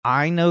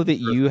I know that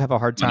you have a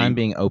hard time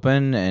being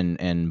open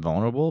and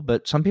vulnerable,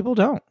 but some people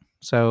don't.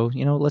 So,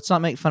 let's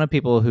not make fun of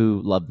people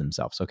who love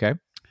themselves, okay?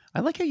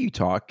 I like how you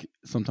talk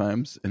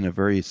sometimes in a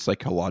very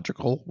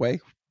psychological way.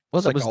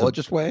 Well,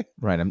 psychologist way.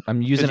 Right.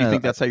 I'm using you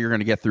think that's how you're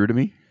going to get through to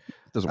me?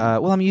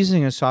 Well, I'm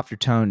using a softer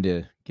tone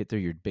to get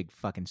through your big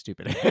fucking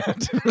stupid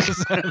head.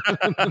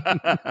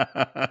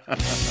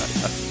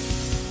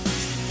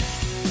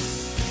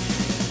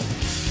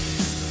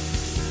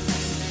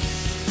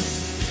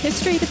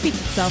 History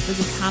Defeats Itself is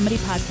a comedy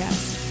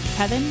podcast.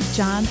 Kevin,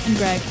 John, and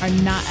Greg are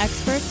not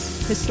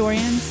experts,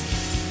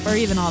 historians, or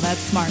even all that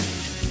smart.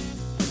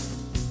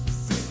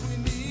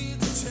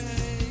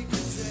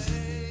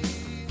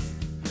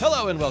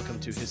 Hello and welcome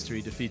to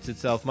History Defeats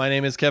Itself. My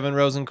name is Kevin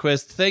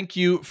Rosenquist. Thank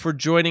you for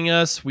joining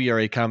us. We are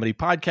a comedy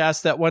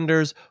podcast that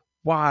wonders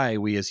why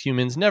we as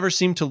humans never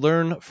seem to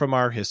learn from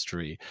our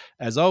history.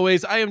 As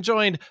always, I am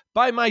joined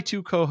by my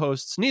two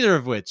co-hosts, neither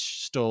of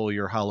which stole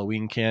your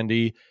Halloween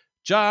candy,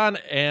 John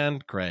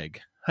and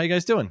Greg. How you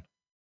guys doing?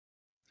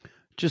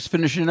 Just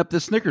finishing up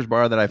this Snickers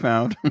bar that I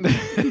found.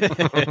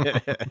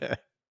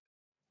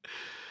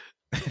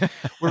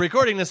 We're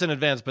recording this in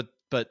advance,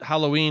 but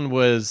Halloween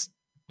was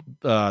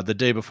the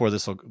day before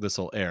this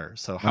will air.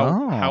 So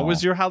how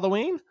was your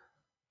Halloween?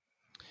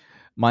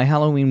 My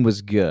Halloween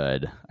was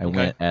good. I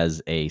went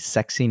as a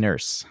sexy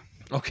nurse.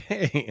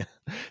 Okay.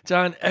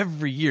 John,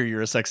 every year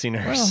you're a sexy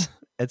nurse. Well,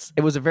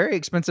 it was a very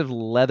expensive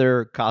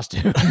leather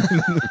costume.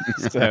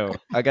 So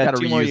I got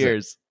 2 more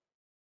years.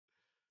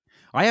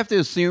 I have to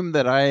assume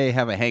that I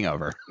have a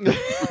hangover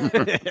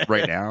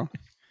right now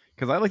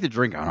because I like to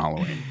drink on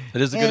Halloween.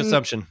 It is a good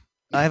assumption.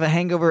 I have a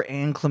hangover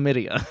and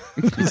chlamydia.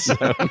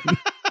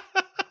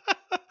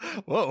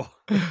 Whoa.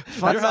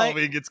 Your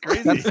Halloween gets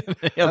crazy.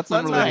 That's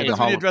what happens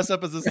when you dress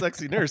up as a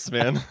sexy nurse,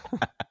 man.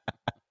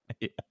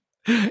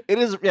 It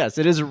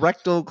is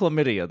rectal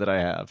chlamydia that I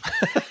have.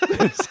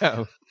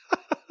 So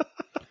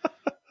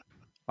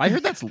I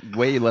heard that's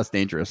way less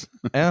dangerous.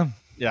 Yeah.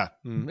 Yeah.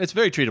 It's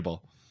very treatable.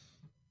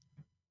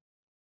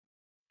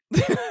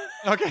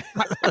 Okay.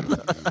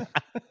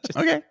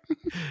 Okay.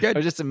 Good. I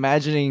was just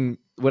imagining,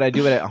 would I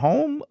do it at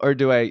home or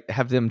do I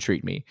have them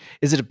treat me?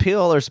 Is it a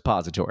pill or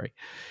suppository?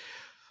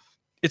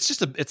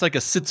 It's like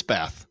a sitz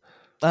bath.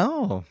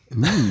 Oh.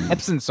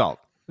 Epsom salt.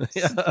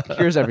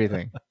 Cures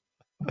everything.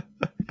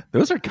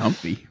 Those are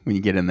comfy when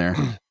you get in there.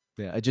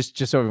 Yeah, just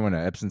so everyone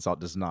knows, Epsom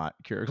salt does not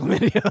cure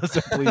chlamydia,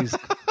 so please.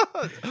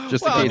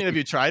 Have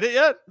you tried it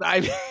yet?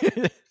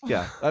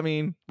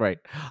 Right.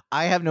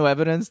 I have no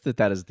evidence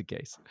that is the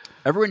case.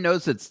 Everyone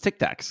knows it's Tic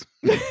Tacs.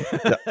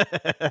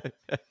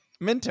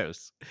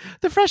 Mentos,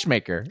 the fresh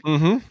maker.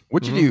 Mm-hmm.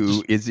 What you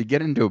do is you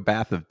get into a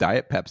bath of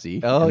Diet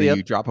Pepsi, and then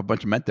you drop a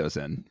bunch of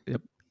Mentos in.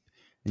 Yep.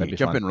 And you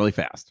jump in really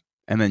fast,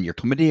 and then your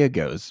chlamydia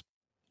goes.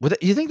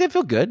 You think they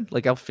feel good?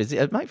 Like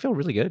it might feel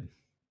really good.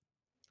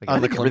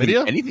 Like the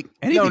chlamydia? Anything.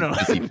 No.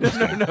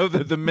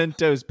 The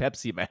Mentos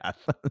Pepsi bath,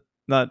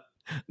 not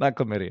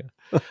chlamydia.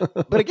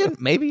 But again,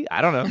 maybe,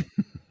 I don't know.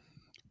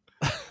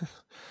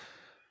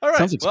 All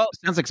right.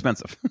 Sounds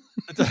expensive.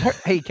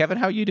 Hey, Kevin,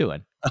 how are you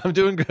doing? I'm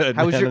doing good.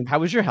 How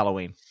was your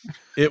Halloween?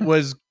 It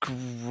was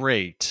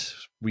great.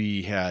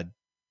 We had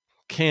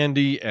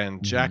candy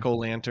and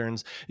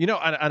jack-o'-lanterns.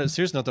 On a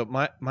serious note,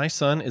 though, my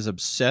son is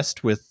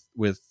obsessed with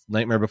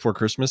Nightmare Before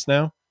Christmas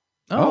now.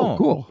 Oh,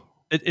 cool.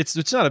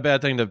 It's not a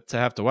bad thing to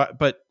have to watch,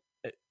 but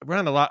we're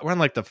on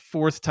like the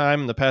 4th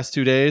time in the past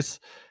 2 days.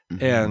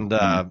 And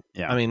I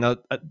mean,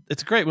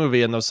 it's a great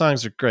movie and those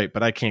songs are great,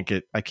 but I can't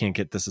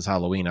get This Is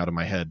Halloween out of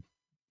my head.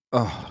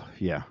 Oh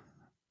yeah,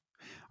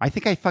 I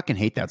think I fucking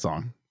hate that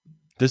song.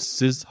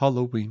 This is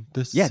Halloween.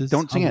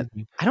 Don't sing it.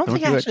 I don't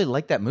think I actually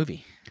like that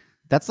movie.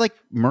 That's like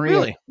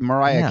Mariah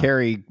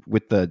Carey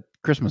with the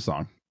Christmas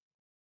song.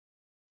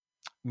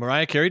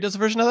 Mariah Carey does a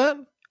version of that?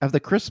 Of the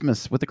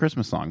Christmas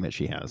song that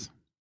she has.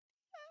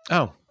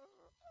 Oh.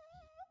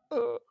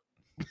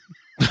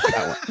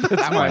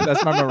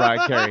 That's my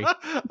Mariah Carey.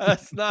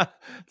 That's not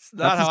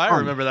how I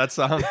remember that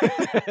song.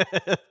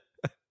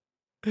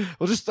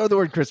 We'll just throw the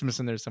word Christmas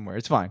in there somewhere.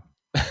 It's fine.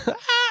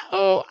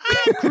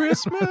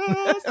 Christmas.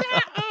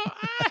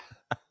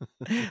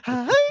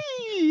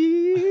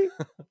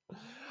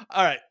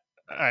 All right.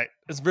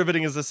 As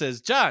riveting as this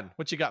is, John,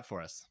 what you got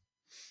for us?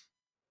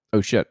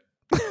 Oh shit.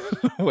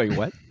 Wait,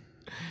 what?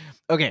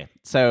 Okay,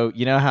 so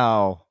you know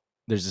how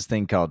there's this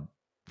thing called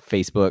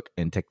Facebook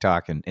and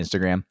TikTok and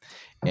Instagram,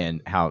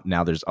 and how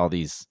now there's all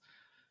these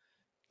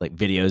like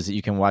videos that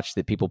you can watch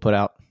that people put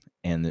out,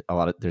 and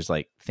there's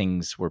like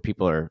things where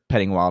people are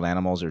petting wild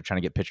animals or trying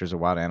to get pictures of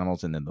wild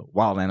animals, and then the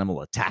wild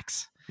animal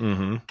attacks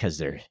because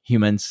they're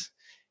humans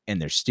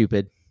and they're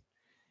stupid,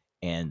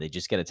 and they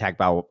just get attacked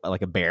by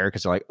like a bear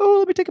because they're like, oh,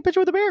 let me take a picture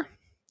with a bear.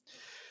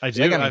 I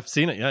do. I've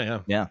seen it.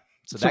 Yeah.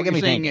 So that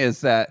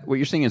what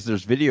you're saying is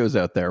there's videos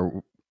out there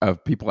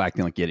of people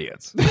acting like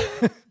idiots.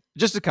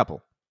 Just a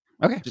couple.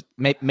 Okay, just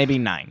maybe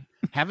 9.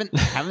 Haven't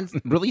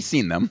really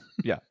seen them.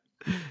 Yeah,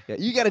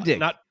 you got to dig.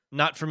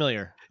 Not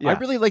familiar. Yeah. I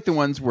really like the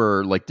ones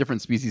where like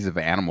different species of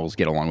animals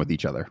get along with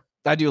each other.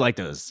 I do like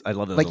those. I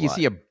love those. Like a you lot.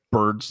 see a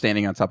bird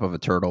standing on top of a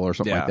turtle or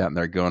something Yeah. like that, and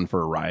they're going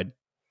for a ride.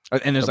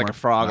 And there's like a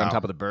frog on Wow.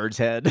 top of the bird's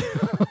head.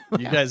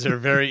 You guys are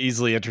very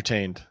easily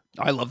entertained.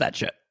 I love that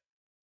shit.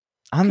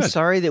 I'm Good.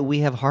 sorry that we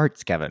have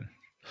hearts, Kevin.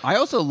 I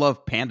also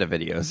love panda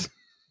videos.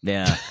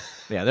 Yeah.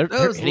 Yeah. They're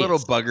Those they're little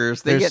idiots.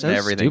 buggers, they They're get so into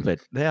everything. stupid.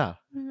 Yeah.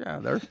 Yeah,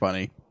 they're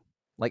funny.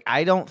 Like,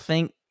 I don't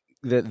think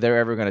that they're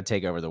ever going to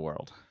take over the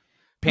world.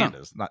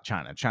 Pandas, not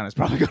China. China's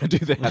probably going to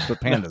do that,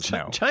 but pandas,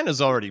 no. China's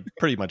already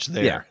pretty much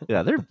there.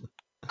 Yeah, they're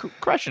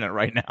crushing it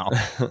right now.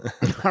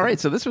 All right,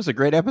 so this was a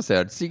great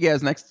episode. See you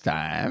guys next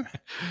time.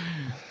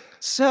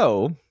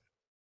 So,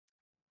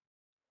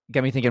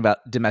 got me thinking about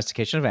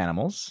domestication of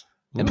animals.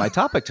 And my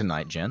topic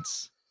tonight,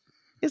 gents,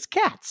 is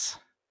cats.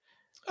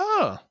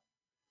 Oh,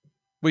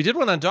 we did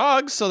one on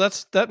dogs, so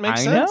that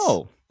makes I sense.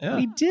 know. Yeah.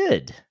 We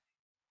did.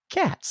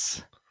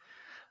 Cats.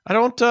 I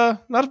don't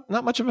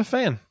not much of a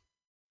fan.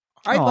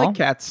 I Aw. like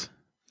cats.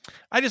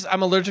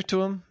 I'm allergic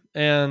to them,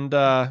 and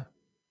I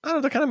don't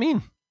know, they're kind of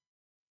mean.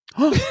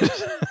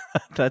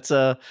 It's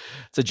a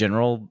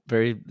general,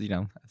 very,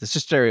 it's a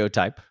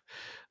stereotype.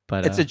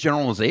 But It's a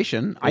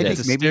generalization. I think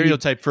It's a maybe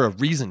stereotype for a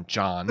reason,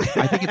 John.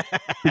 I think it's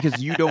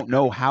because you don't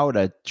know how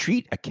to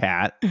treat a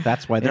cat.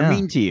 That's why they're Yeah.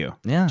 mean to you.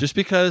 yeah. Just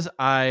because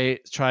I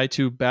try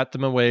to bat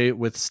them away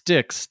with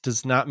sticks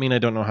does not mean I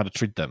don't know how to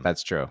treat them.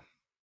 That's true.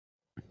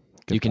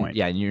 Good you can, point.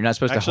 yeah, and you're not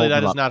supposed Actually, to hold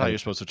that them is up not how by- you're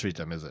supposed to treat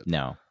them, is it?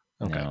 No.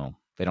 Okay. No.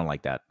 They don't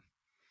like that.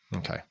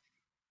 Okay.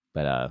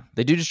 But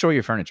they do destroy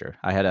your furniture.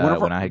 I had One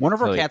of when our, I had one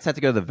of our Chloe- cats had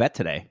to go to the vet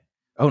today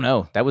Oh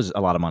no, that was a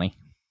lot of money.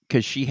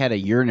 because she had a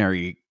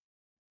urinary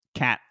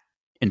cat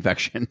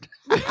infection.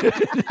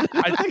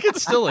 I think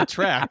it's still a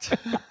tract.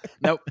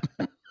 Nope.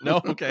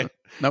 No? Okay.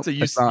 Nope. So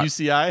it's not.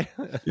 UCI?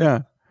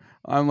 Yeah.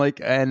 I'm like,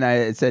 and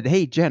I said,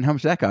 "Hey Jen, how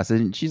much that cost?"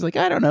 And she's like,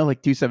 "I don't know,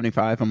 like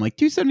 $275." I'm like,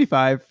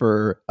 $275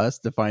 for us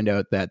to find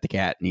out that the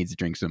cat needs to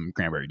drink some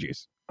cranberry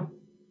juice.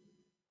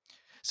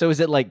 So is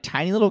it like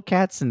tiny little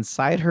cats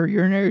inside her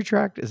urinary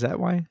tract? Is that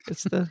why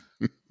it's the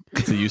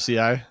It's a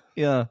UCI?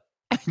 yeah?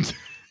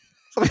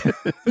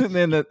 And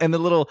then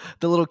the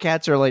little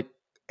cats are like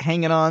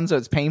hanging on, so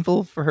it's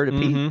painful for her to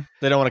pee. Mhm.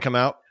 They don't want to come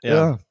out?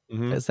 Yeah.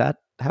 Mhm. Is that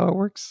how it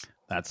works?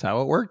 That's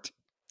how it worked.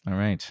 All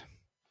right.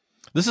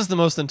 This is the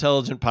most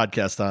intelligent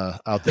podcast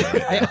out there.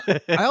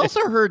 Right now. I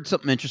also heard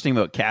something interesting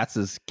about cats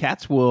is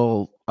cats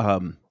will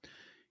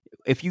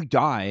if you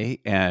die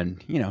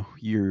and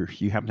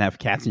you happen to have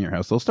cats in your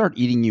house, they'll start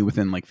eating you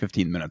within like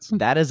 15 minutes.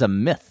 That is a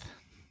myth.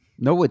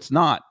 No, it's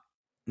not.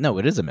 No,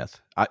 it is a myth.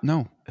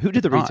 No. Who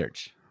did the Not.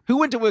 research? Who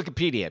went to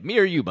Wikipedia? Me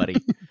or you, buddy?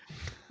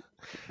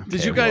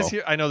 Did you guys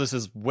hear? I know this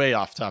is way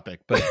off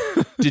topic, but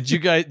did you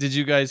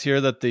guys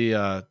hear that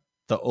the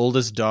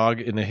oldest dog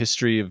in the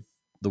history of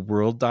the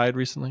world died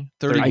recently?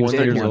 31 I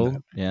did years hear old.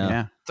 that.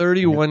 Yeah.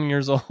 31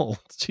 years old.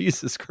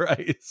 Jesus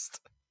Christ.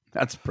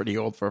 That's pretty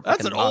old for a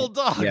That's fucking an dog. old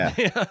dog, Yeah.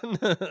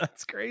 man.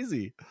 That's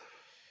crazy.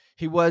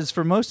 He was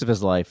for most of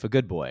his life a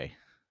good boy.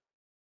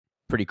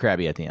 Pretty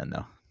crabby at the end,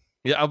 though.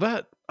 Yeah, I'll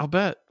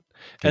bet.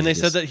 And he they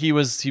said just- that he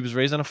was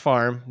raised on a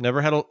farm,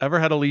 never ever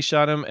had a leash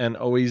on him, and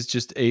always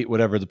just ate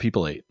whatever the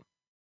people ate,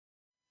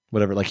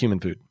 whatever, like human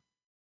food.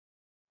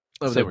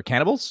 Oh, they were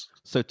cannibals?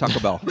 So Taco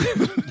Bell.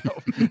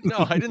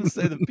 No, I didn't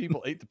say the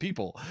people ate the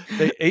people.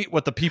 They ate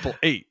what the people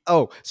ate.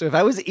 Oh, so if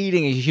I was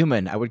eating a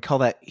human, I would call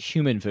that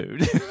human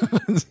food.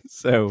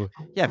 So,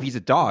 Yeah, if he's a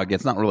dog,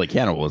 it's not really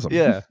cannibalism.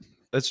 yeah,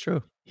 that's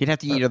true. He'd have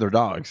to eat other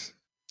dogs.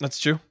 That's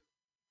true,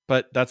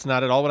 but that's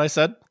not at all what I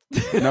said.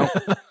 No.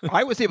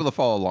 I was able to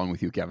follow along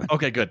with you, Kevin.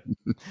 Okay, good.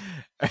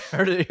 I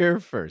heard it here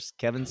first.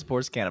 Kevin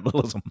supports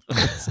cannibalism.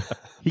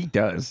 He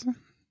does.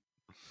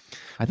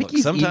 I think Look,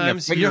 he's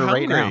sometimes eating a you're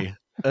finger right hungry.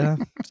 now.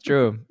 It's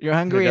true. You're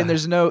hungry, and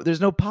there's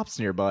no pops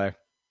nearby.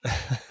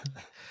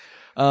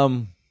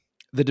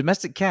 The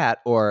domestic cat,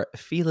 or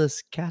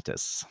Felis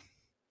catus,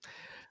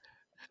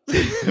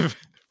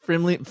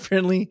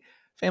 friendly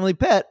family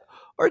pet,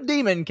 or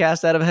demon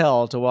cast out of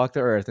hell to walk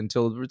the earth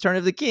until the return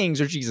of the kings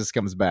or Jesus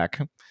comes back.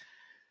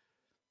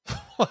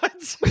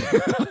 What?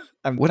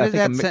 What I is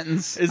think that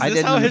sentence? Is I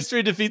this how didn't-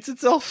 history defeats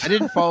itself? I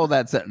didn't follow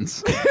that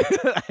sentence.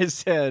 I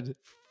said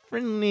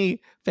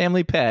friendly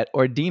family pet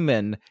or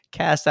demon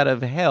cast out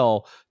of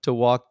hell to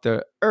walk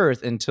the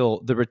earth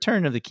until the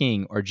return of the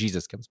king or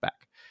Jesus comes back.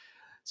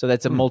 So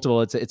that's a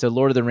multiple. It's a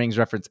Lord of the Rings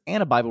reference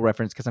and a Bible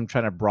reference because I'm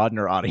trying to broaden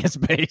our audience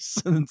base.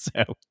 And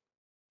so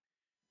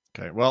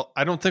Okay, well,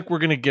 I don't think we're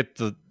gonna get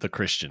the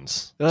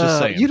Christians. Just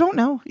saying. you don't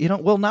know. You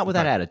don't. Well, not with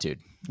that attitude.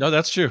 No,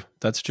 that's true.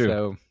 That's true.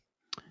 So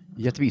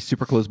You have to be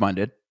super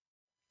close-minded.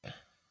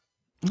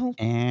 Well-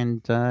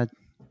 And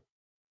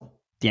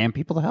damn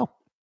people to hell.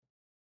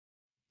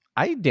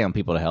 I damn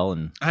people to hell,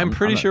 and I'm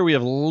pretty sure we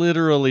have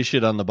literally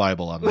shit on the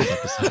Bible on this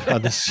episode,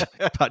 on this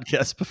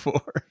podcast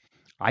before.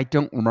 I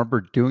don't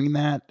remember doing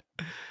that,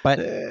 but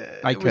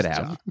I could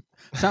have.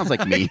 Sounds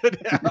like me.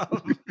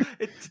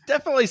 It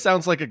definitely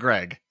sounds like a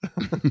Greg.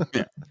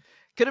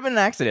 could have been an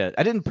accident.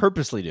 I didn't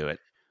purposely do it.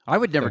 I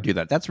would never do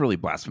that. That's really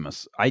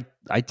blasphemous. I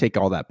take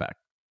all that back.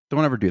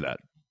 Don't ever do that.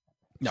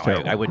 No,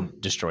 Terrible. I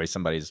wouldn't destroy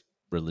somebody's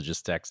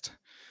religious text.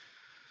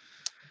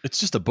 It's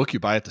just a book you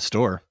buy at the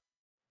store.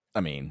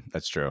 I mean,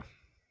 that's true.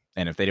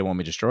 And if they didn't want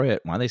me to destroy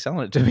it, why are they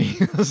selling it to me?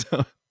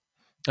 So,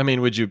 I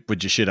mean, would you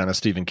shit on a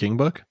Stephen King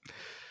book?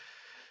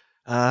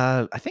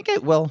 I think I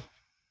will.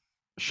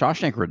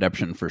 Shawshank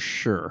Redemption for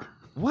sure.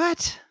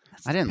 What?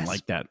 I didn't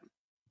like that.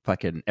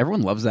 Fucking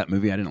everyone loves that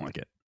movie. I didn't like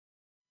it.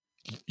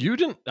 You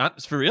didn't?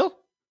 Not for real?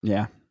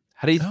 Yeah.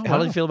 How do you Oh, how do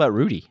wow. you feel about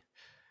Rudy?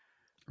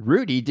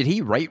 Rudy, did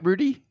he write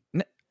Rudy?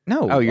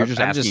 No. Oh, you're just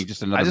I'm asking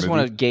just another I just movie?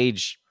 want to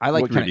gauge I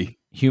like what kind Rudy. of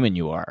human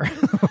you are.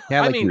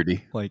 Yeah, I I like mean-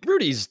 Rudy. Like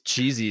Rudy's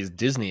cheesy as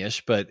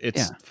Disney-ish, but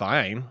it's Yeah.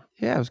 fine.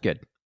 Yeah, it was good.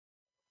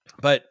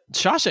 But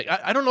Shawshank,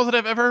 I don't know that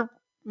I've ever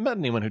met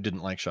anyone who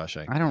didn't like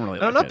Shawshank. I don't really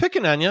And I'm like not it.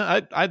 picking on you.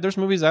 I there's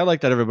movies I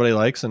like that everybody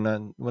likes, and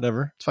then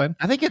whatever, it's fine.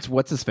 I think it's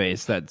what's his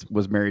face that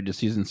was married to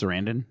Susan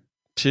Sarandon.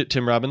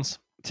 Tim Robbins.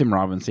 Tim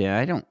Robbins. Yeah,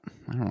 I don't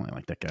really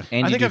like that guy.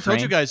 Andy I think I've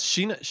told you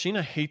Dufresne? guys.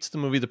 Sheena hates the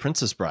movie The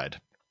Princess Bride.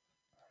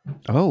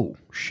 Oh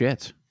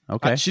shit.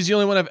 Okay. She's the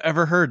only one I've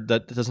ever heard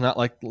that does not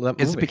like that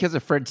movie. Is it because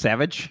of Fred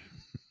Savage?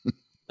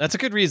 That's a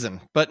good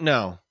reason, but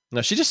no.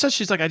 She just says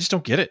she's like, I just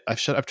don't get it.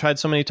 I've tried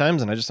so many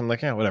times, and I'm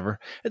like, yeah, whatever.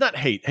 It's not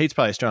hate. Hate's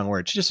probably a strong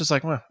word. She just is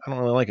like, well, I don't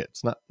really like it.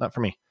 It's not for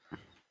me.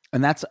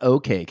 And that's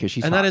okay because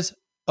she's and hot. that is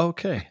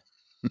okay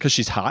because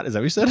she's hot. Is that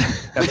what you said?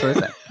 That's what I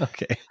said.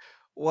 Okay.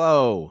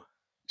 Whoa.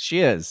 She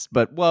is,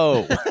 but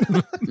whoa.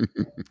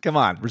 Come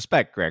on.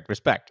 Respect, Greg.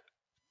 Respect.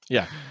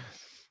 Yeah.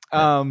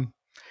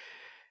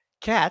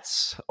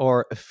 Cats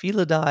or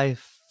Felidae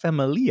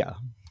familia.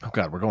 Oh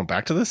God, we're going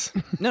back to this.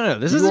 No,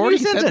 this You is a new already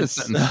said sentence.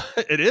 this sentence.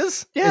 It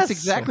is. Yes. It's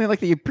exactly like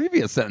the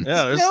previous sentence.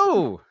 Yeah. There's,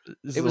 No.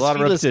 there's It a was lot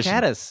of Felis repetition.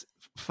 catus.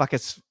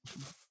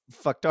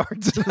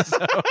 Fucktards.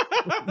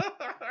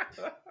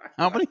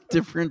 How many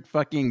different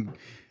fucking?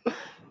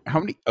 How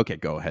many? Okay,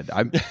 go ahead.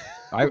 I really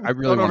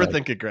Don't wanna-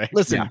 overthink it, Greg.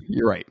 Listen, Yeah,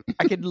 you're right.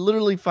 I could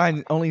literally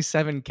find only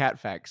 7 cat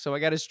facts, so I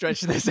got to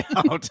stretch this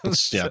out.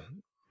 Yeah.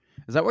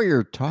 Is that why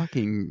you're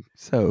talking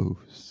so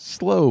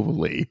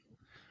slowly?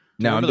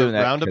 No, I'm Remember doing the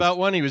that. roundabout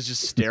one. He was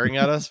just staring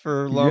at us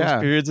for long Yeah.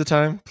 periods of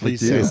time. Please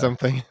do. say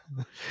something.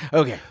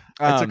 Okay.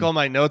 I took all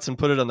my notes and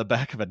put it on the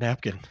back of a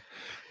napkin.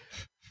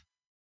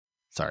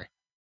 Sorry.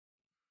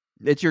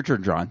 It's your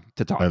turn, John,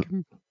 to talk.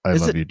 I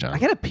Is love it- you, John. I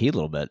gotta pee a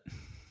little bit,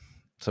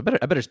 so I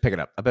better just pick it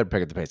up. I better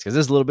pick up the pace because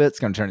this little bit's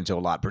gonna turn into a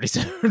lot pretty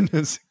soon.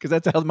 Because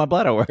that's how my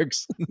bladder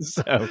works.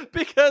 So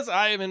Because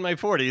I am in my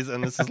 40s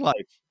and this is life.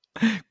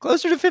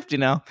 closer to 50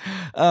 now.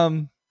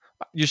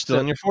 You're still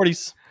in your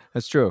 40s.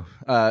 That's true.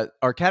 Are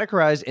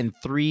categorized in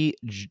 3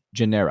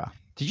 genera.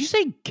 Did you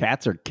say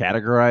cats are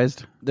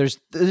categorized? There's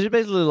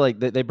basically like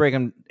they break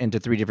them into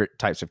 3 different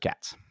types of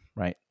cats,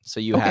 right? So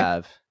you Okay.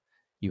 have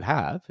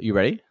you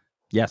ready?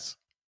 Yes.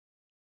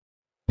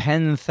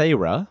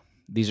 Panthera.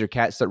 These are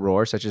cats that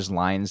roar, such as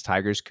lions,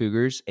 tigers,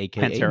 cougars,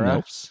 aka Pantera?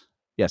 milfs.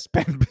 Yes,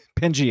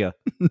 Pangea.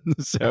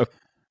 So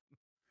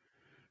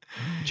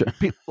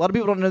a lot of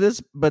people don't know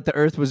this, but the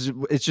Earth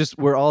it's just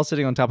we're all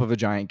sitting on top of a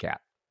giant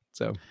cat.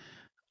 So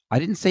I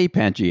didn't say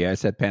Pangea. I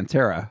said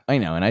Pantera. I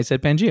know, and I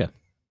said Pangea.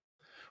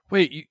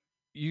 Wait,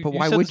 you But you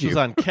why said would this was you?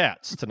 on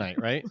cats tonight,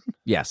 right?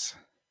 Yes.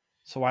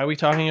 So why are we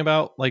talking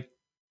about like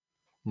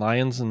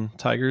lions and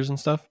tigers and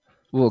stuff?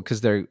 Well,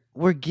 because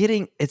we're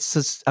getting it's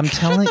just, I'm Shut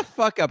telling the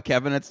fuck up,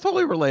 Kevin. It's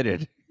totally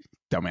related.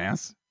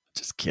 Dumbass.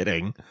 Just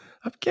kidding.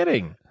 I'm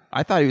kidding.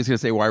 I thought he was going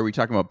to say, why are we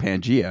talking about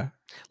Pangea?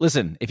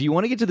 listen, if you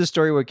want to get to the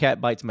story where a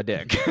cat bites my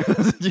dick,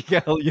 you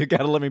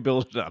gotta let me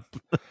build it up.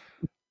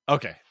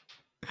 Okay.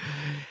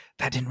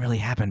 That didn't really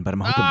happen, but I'm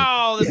hoping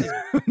Oh, this is.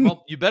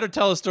 Well, you better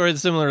tell a story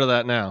that's similar to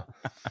that now.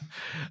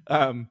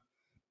 that,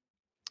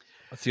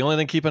 That's the only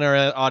thing keeping our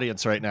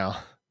audience right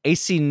now.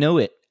 AC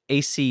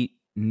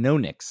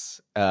Nonix,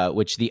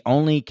 which the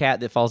only cat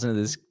that falls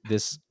into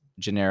this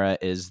genera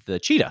is the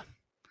cheetah,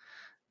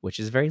 which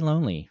is very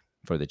lonely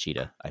for the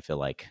cheetah, I feel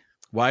like.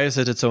 Why is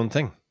it its own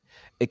thing?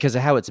 Because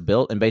of how it's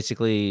built, and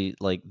basically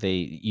like they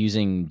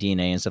using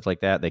DNA and stuff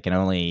like that, they can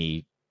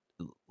only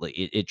like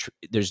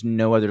there's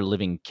no other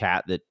living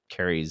cat that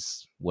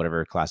carries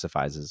whatever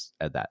classifies as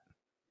that.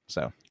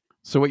 So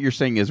So what you're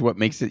saying is what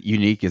makes it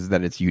unique is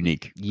that it's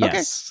unique.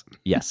 yes,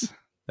 yes,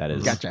 that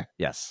is Gotcha.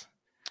 Yes,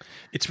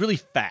 It's really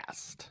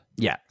fast.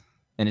 yeah,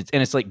 and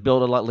it's like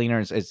built a lot leaner.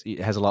 It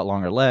has a lot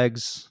longer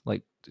legs,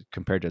 like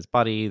compared to its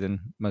body than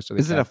most of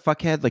the. Is it a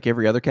fuckhead like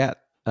every other cat?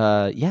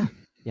 Yeah.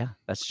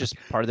 That's just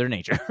part of their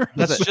nature.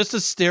 That's just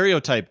a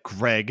stereotype,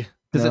 Greg.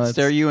 Does No, it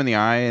stare you in the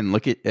eye and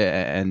look at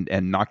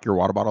and knock your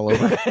water bottle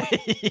over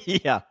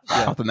yeah.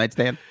 off the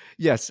nightstand?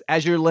 Yes,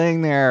 as you're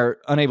laying there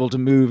unable to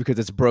move because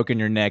it's broken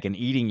your neck and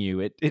eating you,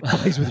 it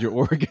plays with your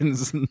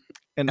organs and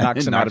knocks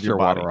And them out knocks of your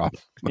water body.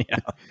 off. Yeah.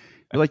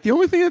 You're like, the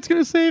only thing that's going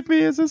to save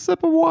me is a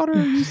sip of water.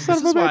 You son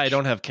This of is a why I bitch.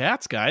 don't have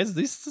cats, guys.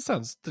 This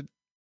sounds.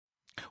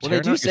 Well, they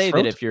do say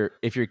that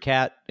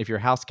if your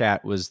house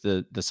cat was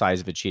the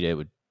size of a cheetah, it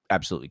would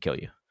absolutely kill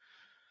you.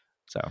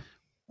 So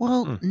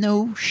Well,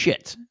 no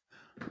shit.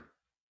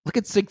 Look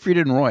at Siegfried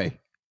and Roy.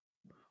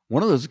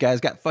 One of those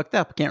guys got fucked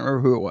up. Can't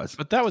remember who it was.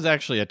 But that was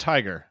actually a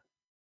tiger.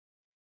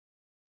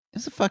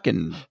 It's a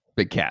fucking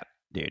big cat,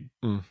 dude.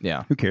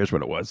 yeah, Who cares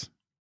what it was?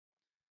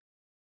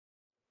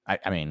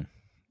 I mean,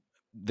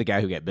 the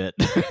guy who got bit.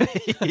 At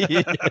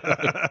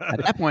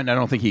that point, I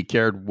don't think he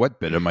cared what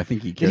bit him. I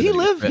think he Did cared. he that got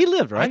live? bit. He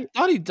lived, right? I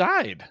thought he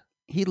died,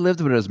 He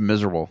lived, but it was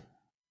miserable.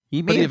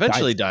 He but may he have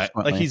eventually died.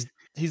 subsequently. Like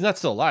he's not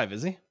still alive,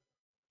 is he?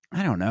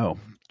 I don't know,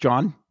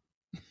 John.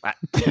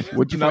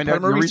 What'd you Not find out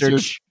in part of my your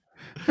research.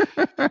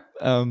 research?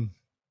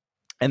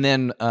 And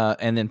then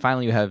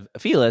finally you have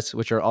Felis,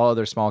 which are all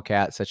other small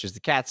cats, such as the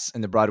cats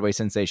in the Broadway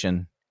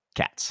sensation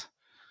Cats.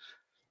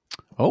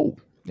 Oh,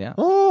 Yeah.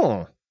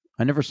 Oh,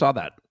 I never saw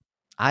that.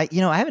 I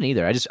haven't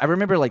either. I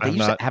remember like they I'm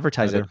used not to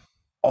advertise either. it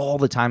all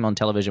the time on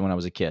television when I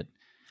was a kid.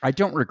 I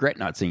don't regret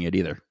not seeing it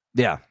either.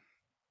 Yeah.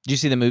 Did you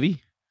see the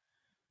movie?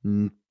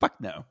 Fuck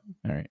no.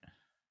 All right.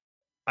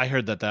 I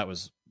heard that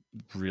was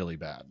really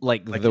bad.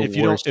 Like Like the if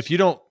worst. you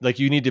don't like,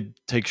 you need to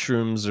take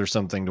shrooms or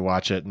something to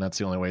watch it, and that's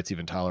the only way it's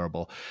even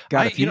tolerable.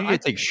 God, I- if you you know,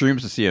 need to take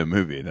shrooms to see a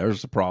movie,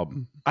 there's a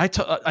problem. I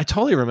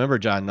totally remember,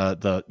 John.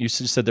 You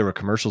said there were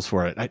commercials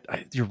for it.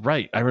 You're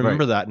right. I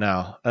remember that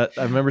now. I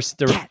remember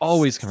there were Cats.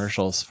 always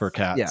commercials for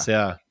cats.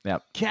 Yeah.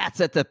 Cats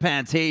at the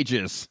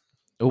Pantages.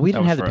 well, we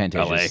didn't That have the was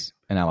from Pantages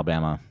in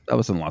Alabama. That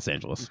was in Los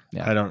Angeles.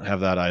 Yeah. I don't have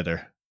that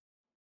either.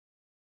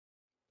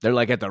 They're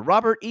like at the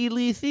Robert E.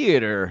 Lee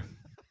Theater.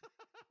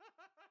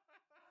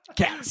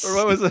 Cats. Or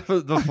what was it?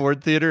 The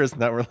Ford Theater? Isn't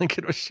that where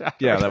Lincoln was shot?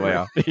 Yeah, that way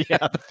out.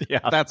 yeah.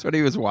 That's what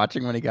he was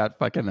watching when he got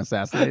fucking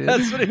assassinated.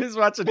 That's what he was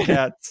watching.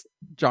 Cats.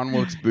 John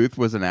Wilkes Booth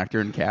was an actor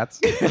in Cats.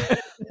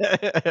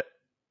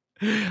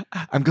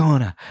 I'm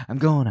gonna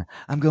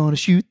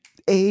shoot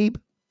Abe.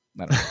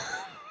 I don't know.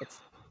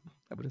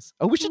 That what it is.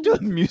 Oh, we should do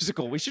a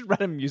musical. We should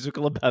write a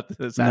musical about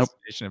the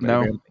assassination of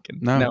No. Abraham Lincoln.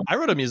 No. I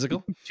wrote a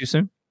musical. Too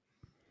soon?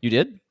 You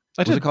did?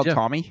 I Was did, it called yeah.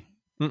 Tommy?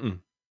 Mm-mm.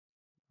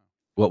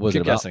 What was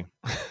Keep it about? guessing.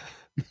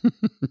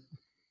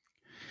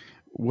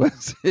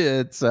 Was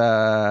it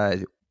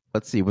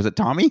let's see, was it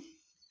Tommy?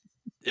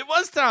 It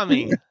was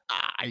Tommy.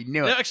 I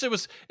knew It actually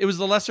it was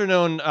the lesser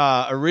known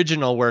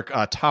original work,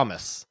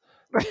 Thomas.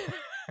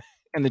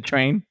 And the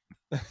train?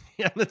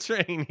 Yeah, the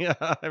train. Yeah,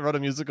 I wrote a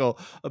musical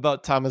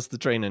about Thomas the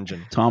train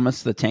engine.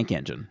 Thomas the Tank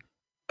Engine.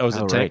 Oh, was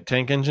it Oh, tank, right.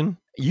 tank engine?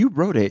 You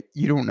wrote it.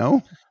 You don't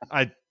know?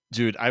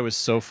 Dude, I was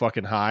so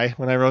fucking high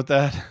when I wrote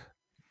that.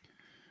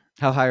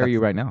 How high are you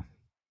right now?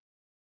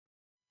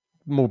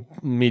 More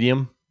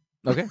medium.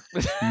 Okay.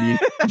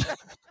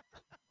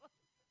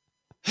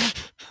 All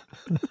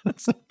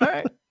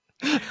right.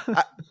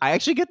 I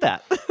actually get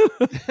that.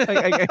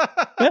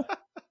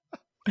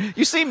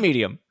 You seem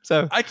medium.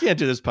 So I can't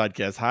do this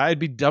podcast high. I'd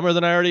be dumber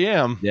than I already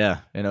am. yeah,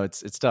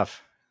 it's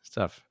tough. It's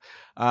tough.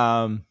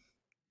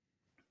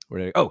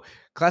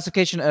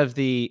 Classification of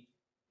the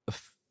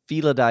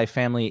Felidae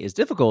family is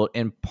difficult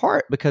in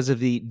part because of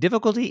the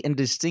difficulty in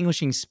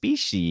distinguishing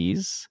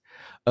species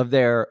of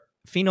their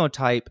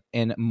phenotype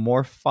and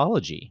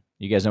morphology.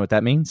 You guys know what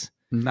that means?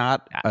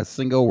 Not a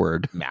single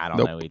word. I don't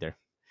Nope. know either.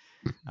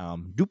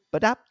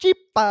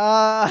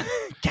 Doop-a-dap-cheepa.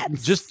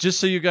 Cats. Just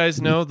so you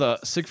guys know, the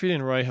Siegfried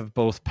and Roy have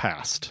both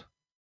passed.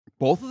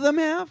 Both of them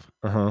have?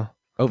 Uh-huh.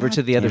 over God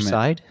to the other damn it.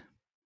 side.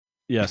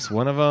 Yes,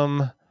 one of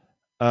them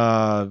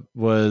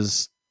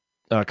was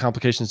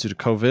complications due to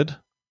COVID,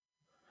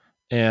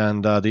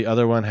 and the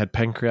other one had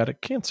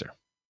pancreatic cancer.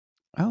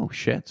 Oh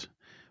shit.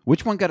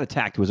 Which one got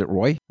attacked? Was it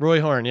Roy? Roy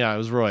Horn, yeah, it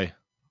was Roy. It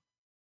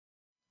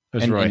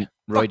was And- Roy. and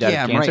Roy Fuck died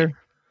yeah, of I'm right. cancer.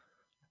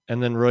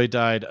 And then Roy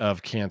died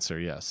of cancer,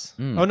 yes.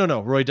 Hmm. Oh,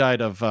 no. Roy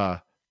died of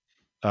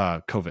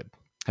COVID.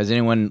 Has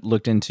anyone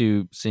looked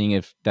into seeing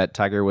if that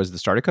tiger was the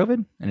start of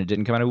COVID and it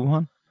didn't come out of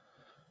Wuhan?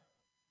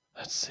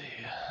 Let's see.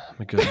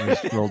 Let me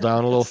roll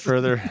down a little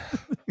further.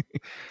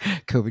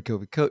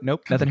 COVID.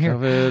 Nope, nothing here.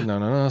 COVID. No.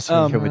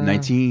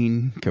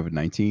 COVID-19.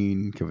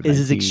 COVID-19. It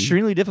is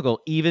extremely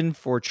difficult, even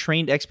for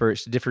trained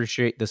experts, to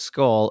differentiate the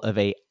skull of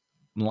a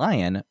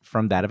lion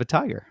from that of a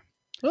tiger.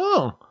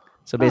 Oh.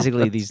 So basically,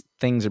 that's- these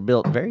things are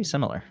built very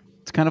similar.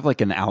 It's kind of like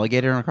an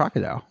alligator and a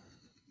crocodile.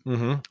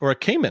 Mm-hmm. Or a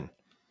caiman.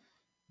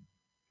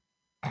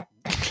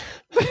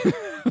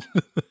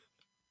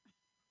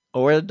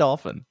 Or a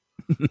dolphin.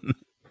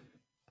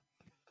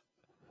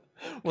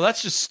 Well,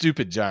 that's just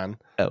stupid, John.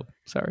 Oh,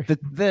 sorry.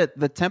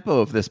 The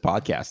tempo of this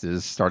podcast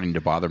is starting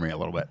to bother me a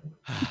little bit.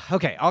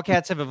 Okay, all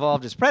cats have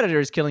evolved as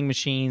predators, killing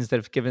machines that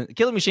have given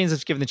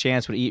the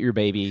chance would eat your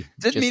baby.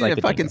 Didn't just mean like to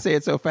a fucking dingo. say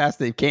it so fast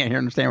they can't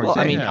understand what Well,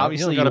 you're I saying. mean,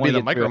 obviously you got to you be wanna the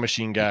get micro through it.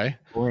 machine guy.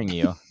 Boring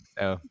you.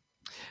 So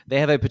they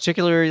have a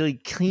particularly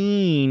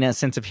clean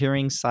sense of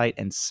hearing, sight,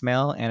 and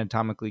smell.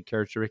 Anatomically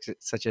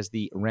characteristics such as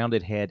the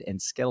rounded head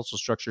and skeletal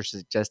structure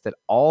suggest that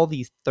all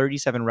these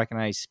 37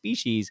 recognized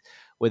species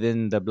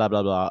within the blah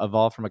blah blah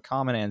evolved from a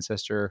common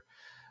ancestor,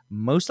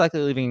 most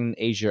likely living in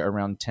Asia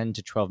around 10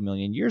 to 12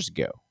 million years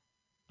ago.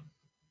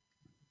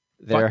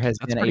 There Fuck, has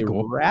that's been a pretty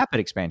cool.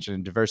 rapid expansion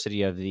in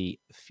diversity of the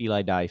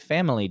Felidae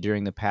family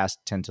during the past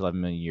 10 to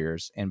 11 million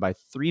years. And by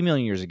 3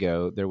 million years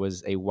ago, there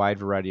was a wide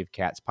variety of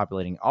cats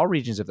populating all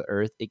regions of the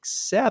Earth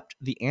except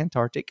the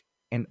Antarctic,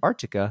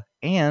 Antarctica,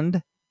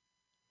 and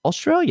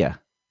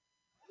Australia.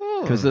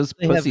 Because those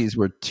They have- pussies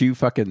were too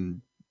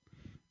fucking...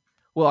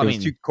 Well, I it mean,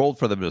 was too cold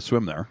for them to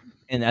swim there.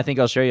 And I think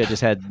Australia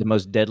just had the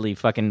most deadly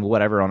fucking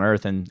whatever on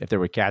earth. And if there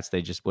were cats,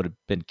 they just would have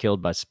been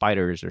killed by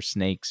spiders or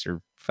snakes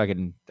or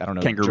fucking, I don't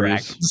know, Kangaroos.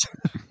 dragons.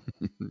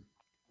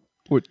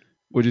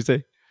 What'd you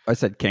say? I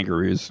said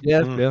kangaroos.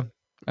 Yeah, Mhm. yeah.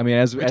 I mean,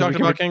 as We as talked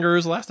covered- about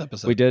kangaroos last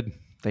episode. we did.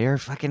 They are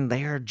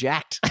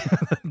jacked.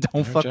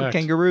 Don't fuck with jacked.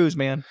 kangaroos,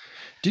 man.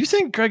 Do you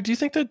think, Greg,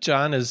 that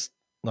John is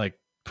like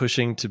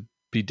pushing to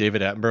be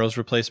David Attenborough's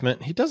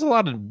replacement? He does a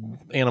lot of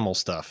animal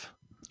stuff.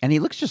 And he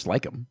looks just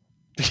like him.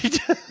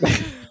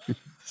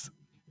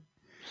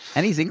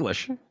 And he's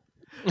English.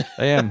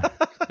 I am.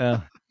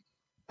 Yeah.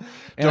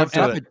 And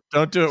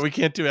Don't do it. We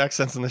can't do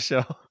accents in the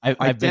show. I've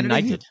been Identity-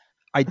 knighted.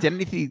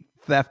 Identity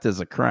theft is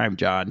a crime,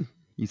 John.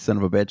 You son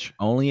of a bitch.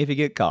 Only if you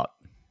get caught.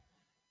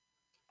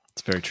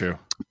 It's very true.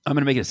 I'm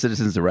going to make it a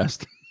citizen's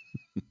arrest.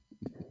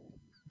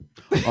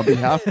 on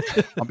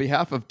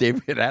behalf of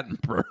David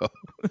Attenborough.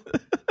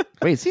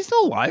 Wait, is he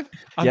still alive?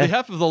 On Yeah.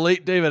 behalf of the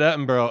late David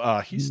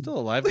Attenborough, he's still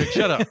alive. Greg,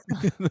 shut up.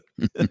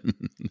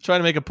 Trying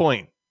to make a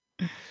point.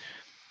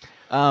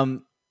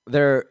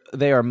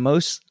 They are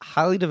most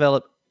highly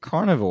developed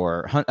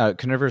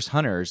carnivorous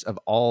hunters of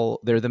all.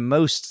 They're the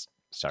most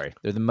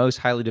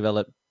highly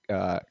developed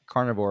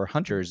carnivore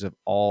hunters of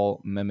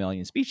all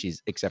mammalian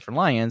species, except for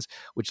lions,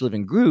 which live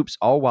in groups.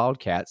 All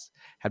wildcats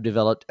have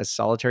developed as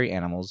solitary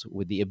animals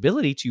with the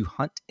ability to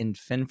hunt and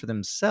fend for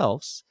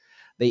themselves.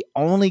 They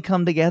only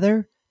come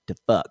together to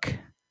fuck.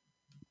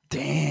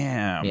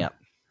 Damn. Yeah.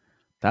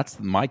 That's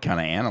my kind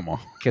of animal.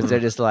 Because they're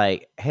just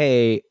like,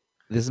 hey,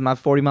 this is my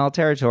 40-mile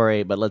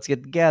territory, but let's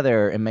get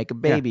together and make a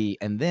baby,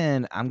 and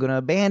then I'm going to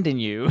abandon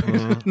you.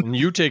 And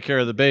you take care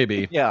of the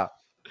baby. Yeah.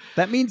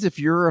 That means if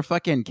you're a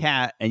fucking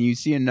cat and you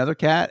see another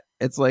cat,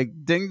 it's like,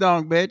 ding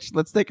dong, bitch,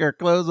 let's take our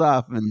clothes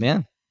off and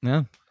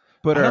Yeah.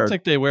 put I our... don't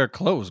think they wear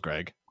clothes,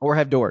 Greg. Or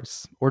have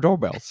doors or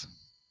doorbells.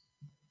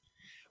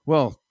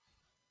 Well,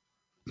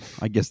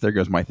 I guess there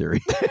goes my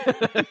theory.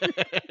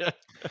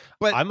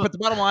 But the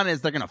bottom line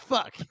is they're going to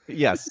fuck.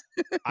 Yes.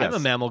 I'm a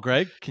Yes. mammal,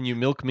 Greg. Can you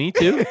milk me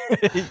too?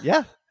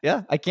 Yeah,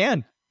 I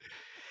can.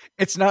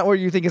 It's not where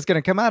you think it's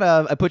going to come out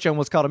of. I put you on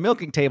what's called a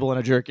milking table and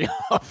a jerk you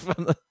off.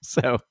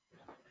 So,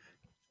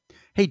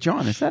 Hey,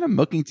 John, is that a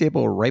milking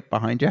table right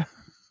behind you?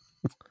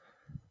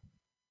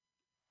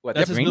 what?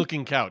 That's his green?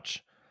 milking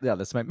couch. Yeah,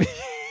 this might be.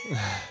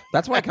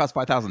 That's why it costs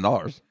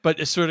 $5,000. But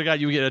I swear to God,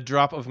 you get a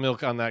drop of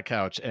milk on that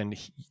couch, and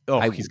he's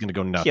going to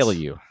go nuts. Kill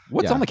you.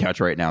 What's Yeah. on the couch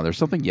right now? There's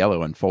something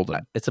yellow and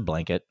folded. It's a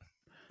blanket.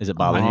 Is it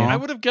bothering Aw. you? I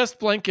would have guessed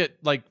blanket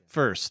like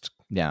first,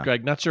 Yeah.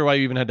 Greg. Not sure why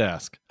you even had to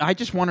ask. I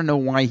just want to know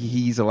why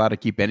he's allowed to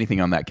keep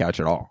anything on that couch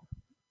at all.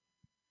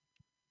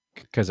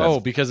 Because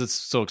Because it's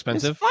so It's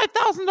expensive.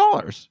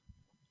 $5,000.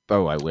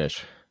 oh, I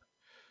wish.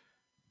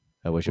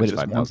 I wish it Wait,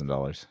 was it's more?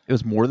 $5,000. It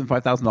was more than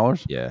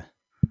 $5,000? Yeah.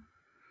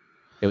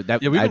 Yeah,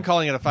 we've been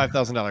calling it a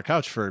 $5,000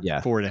 couch for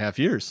 4.5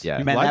 years. Yeah.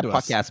 You Man, lied that to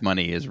us. podcast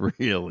money is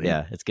really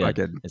Yeah, it's good.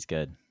 fucking It's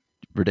good.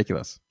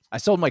 ridiculous. I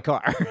sold my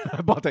car.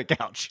 I bought that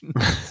couch.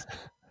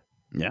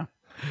 Yeah.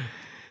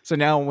 So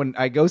now when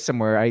I go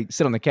somewhere, I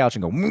sit on the couch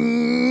and go,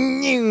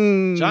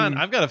 John,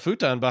 I've got a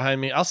futon behind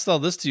me. I'll sell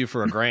this to you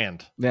for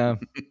 $1,000. yeah.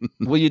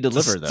 Will you It's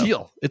deliver a though?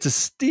 steal. It's a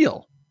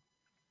steal.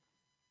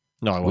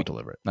 No, I won't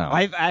deliver it. No,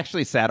 I've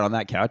actually sat on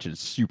that couch and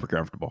it's super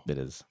comfortable. it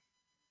is.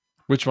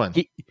 Which one?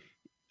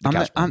 On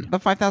couch the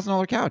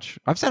 $5,000 couch.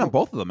 I've sat on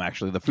both of them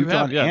actually. The You futon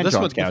have, yeah. and This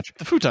John's one, couch.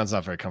 the futon's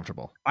not very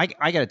comfortable. I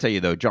got to tell you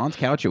though, John's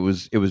couch, it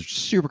was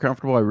super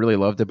comfortable. I really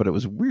loved it, but it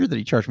was weird that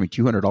he charged me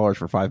 $200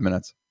 for 5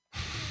 minutes.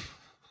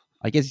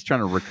 I guess he's trying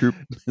to recoup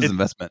his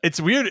investment.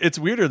 It's weird. It's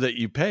weirder that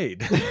you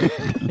paid.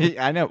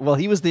 I know. Well,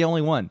 he was the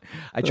only one.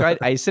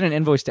 I sent an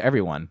invoice to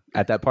everyone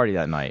at that party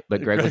that night,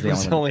 but Greg was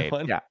the only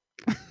one. Yeah.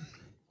 Yeah.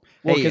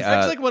 Well, Hey, because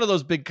that's like one of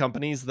those big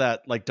companies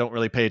that like don't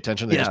really pay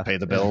attention. They Yeah. just pay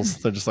the bills.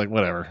 They're just like,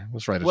 whatever.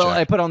 Let's write a Well, I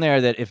check. put on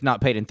there that if not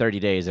paid in 30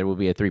 days, there will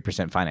be a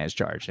 3% finance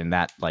charge, and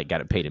that like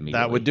got it paid immediately.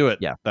 That would do it.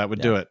 Yeah. That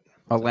would do it.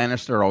 A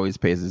Lannister always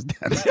pays his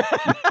debts.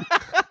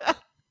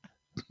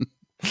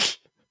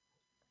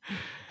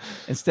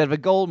 Instead of a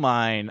gold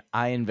mine,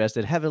 I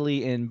invested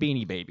heavily in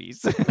Beanie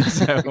Babies.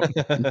 So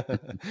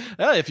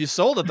Well, if you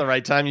sold at the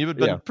right time, you would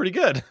have been Yeah. pretty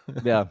good.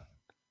 yeah.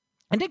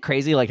 Isn't it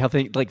crazy like how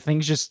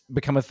things just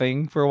become a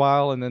thing for a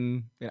while and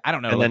then I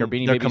don't know, And like then are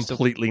Beanie they're Babies still,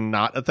 completely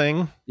not a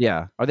thing.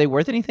 yeah. Are they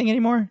worth anything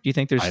anymore? Do you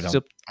think there's I don't.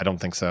 still I don't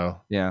think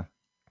so. yeah.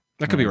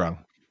 That could be wrong.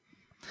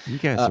 You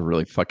guys are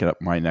really fucking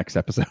up my next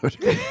episode.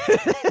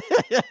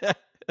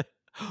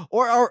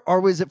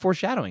 or was it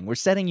foreshadowing? We're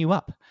setting you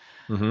up.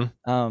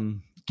 Mm-hmm.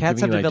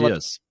 Cats have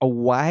developed a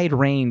wide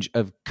range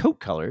of coat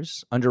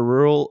colors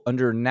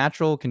under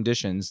natural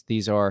conditions.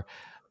 These are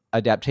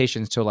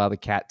adaptations to allow the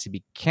cat to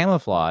be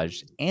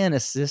camouflaged and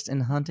assist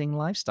in hunting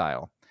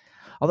lifestyle.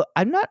 Although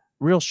I'm not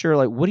real sure,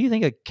 like, what do you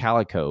think of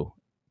calico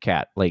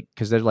cat? Like,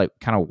 because they're like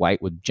kind of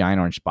white with giant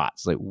orange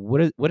spots. Like,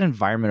 what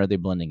environment are they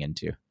blending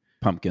into?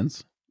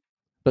 Pumpkins.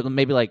 But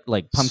maybe like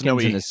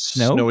pumpkins in the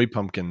snow. Snowy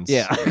pumpkins.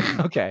 Yeah.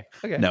 Okay.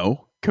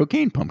 No,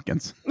 cocaine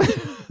pumpkins.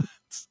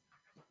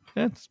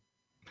 That's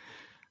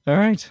all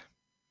right.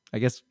 I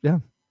guess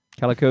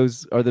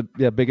calicos are the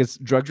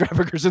biggest drug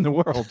traffickers in the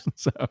world.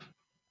 So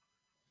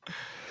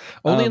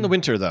Only in the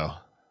winter, though.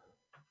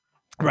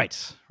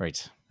 Right.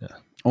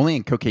 Only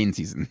in cocaine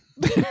season.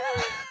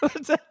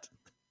 What's that?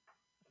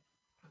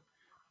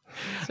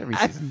 It's every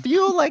I season.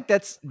 feel like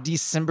that's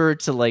December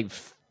to like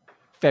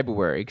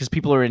February because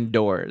people are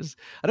indoors.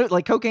 I don't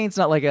like cocaine's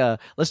not like a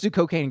let's do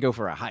cocaine and go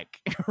for a hike,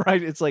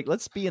 right? It's like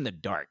let's be in the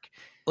dark.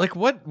 Like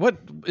what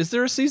is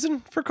there a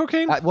season for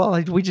cocaine?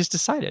 We just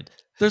decided.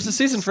 There's a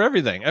season for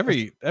everything.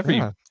 Every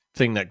Yeah.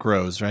 thing that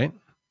grows, right?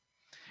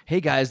 Hey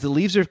guys, the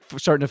leaves are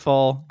starting to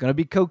fall. Gonna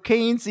be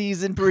cocaine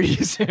season pretty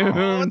soon.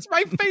 Oh, it's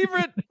my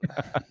favorite.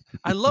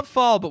 I love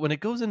fall, but when it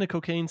goes into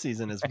cocaine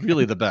season, it's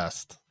really the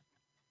best.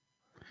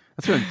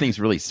 That's when things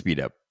really speed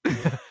up.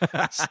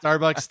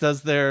 Starbucks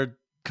does their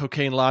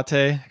cocaine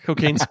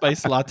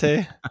spice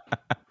latte.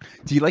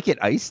 Do you like it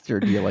iced or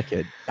do you like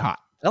it hot?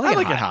 I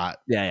like it hot.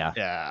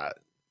 Yeah.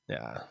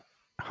 Yeah.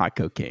 Hot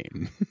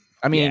cocaine.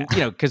 I mean,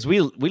 because we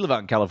live out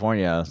in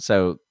California,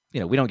 so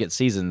we don't get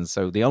seasons.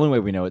 So the only way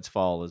we know it's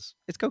fall is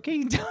it's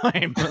cocaine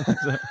time.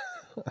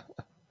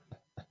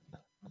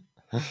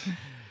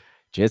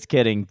 Just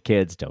kidding,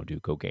 kids. Don't do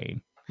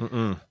cocaine.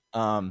 Mm-mm.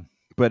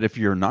 But if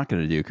you're not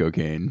going to do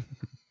cocaine,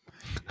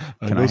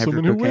 can know I have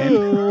someone your who cocaine?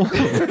 will.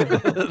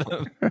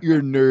 You're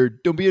a nerd.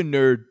 Don't be a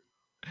nerd.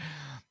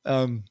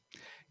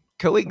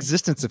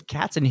 Coexistence of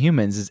cats and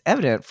humans is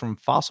evident from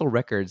fossil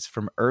records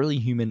from early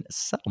human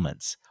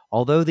settlements.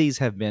 Although these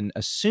have been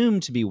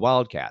assumed to be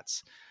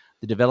wildcats,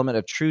 the development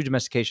of true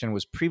domestication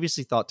was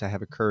previously thought to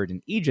have occurred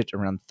in Egypt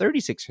around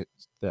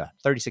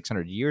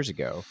 3,600 years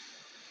ago.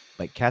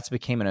 But cats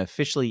became an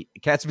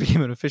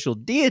official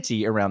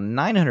deity around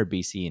 900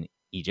 BC in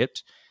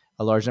Egypt.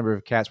 A large number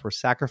of cats were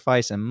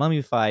sacrificed and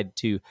mummified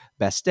to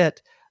Bastet,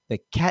 the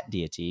cat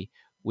deity,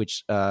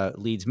 which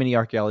leads many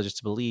archaeologists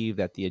to believe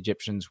that the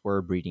Egyptians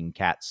were breeding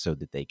cats so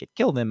that they could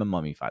kill them and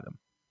mummify them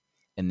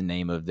in the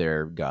name of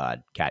their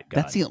god, cat god.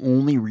 That's the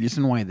only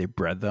reason why they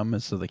bred them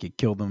is so they could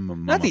kill them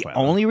and Not the mummify them.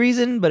 only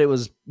reason, but it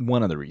was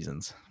one of the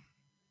reasons.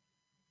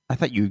 I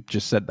thought you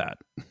just said that.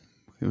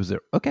 It was there.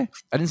 Okay.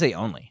 I didn't say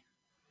only.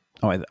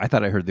 Oh, I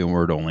thought I heard the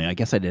word only. I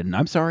guess I didn't.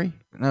 I'm sorry.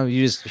 No,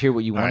 you just hear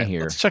what you want to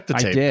hear. Let's check the I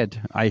tape. did.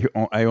 I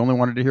only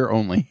wanted to hear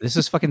only. This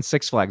is fucking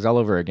Six Flags all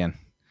over again.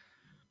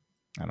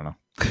 I don't know.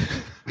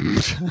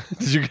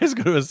 Did you guys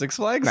go to a Six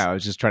Flags? No, I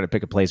was just trying to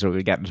pick a place where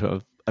we got into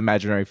an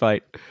imaginary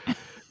fight.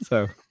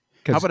 So,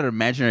 How about an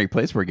imaginary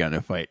place we're going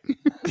to fight?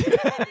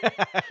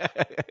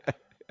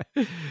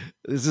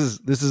 this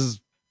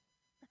is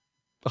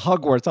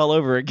Hogwarts all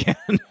over again.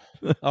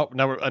 Oh,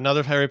 now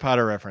another Harry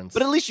Potter reference.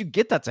 But at least you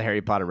get that's a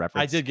Harry Potter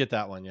reference. I did get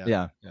that one.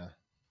 Yeah.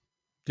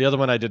 The other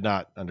one I did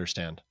not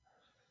understand.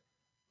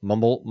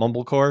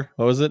 Mumblecore.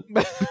 What was it?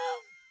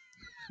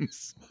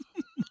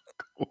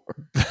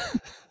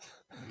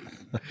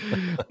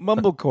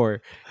 Mumblecore.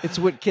 It's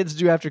what kids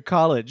do after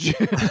college.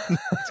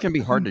 It's going to be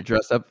hard to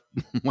dress up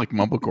like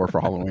Mumblecore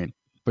for Halloween.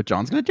 But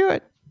John's going to do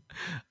it.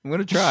 I'm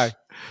going to try.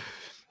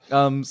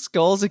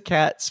 Skulls of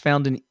cats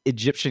found in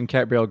Egyptian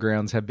cat burial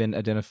grounds have been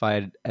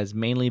identified as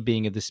mainly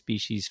being of the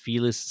species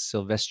Felis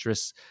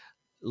silvestris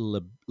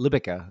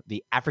libica,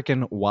 the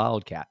African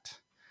wildcat,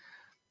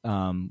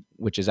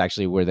 which is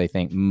actually where they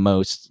think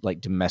most like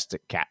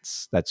domestic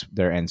cats. That's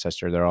their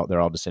ancestor. They're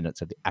all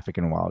descendants of the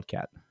African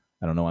wildcat.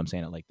 I don't know why I'm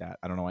saying it like that.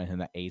 I don't know why I'm hitting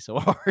that A so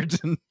hard.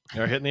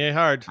 You're hitting the A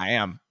hard. I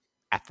am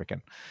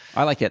African.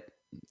 I like it.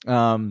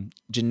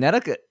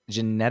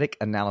 Genetic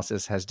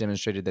analysis has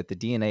demonstrated that the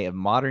DNA of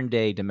modern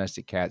day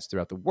domestic cats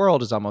throughout the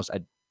world is almost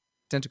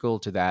identical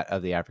to that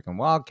of the African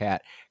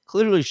wildcat,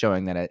 clearly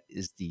showing that it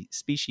is the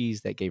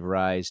species that gave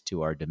rise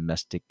to our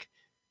domestic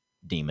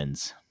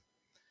demons.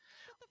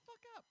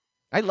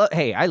 I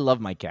love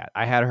my cat.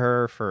 I had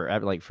her for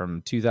like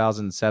from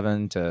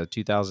 2007 to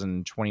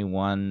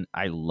 2021.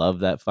 I love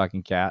that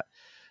fucking cat.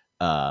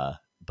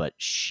 But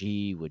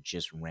she would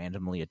just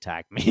randomly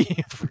attack me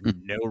for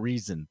no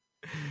reason.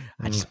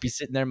 I'd just be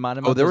sitting there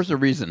minding my Oh, there was a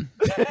reason.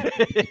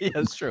 yeah,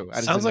 that's true. I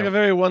just Sounds didn't like know. a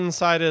very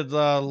one-sided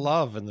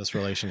love in this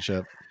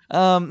relationship.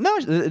 No,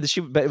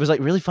 but it was like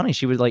really funny.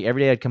 She would like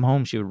every day I'd come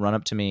home, she would run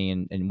up to me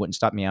and wouldn't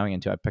stop meowing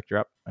until I picked her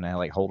up and I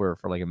like hold her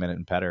for like a minute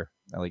and pet her.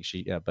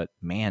 But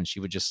man, she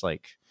would just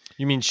like.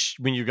 You mean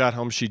when you got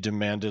home, she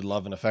demanded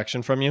love and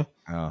affection from you?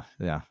 Oh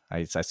yeah,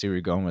 I see where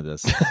you're going with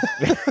this.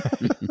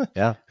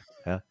 yeah.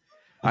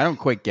 I don't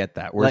quite get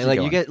that. Where's Like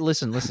he you going? get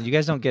listen, you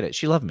guys don't get it.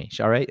 She loved me.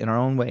 All right, in her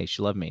own way,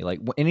 she loved me. Like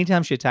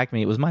anytime she attacked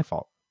me, it was my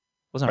fault.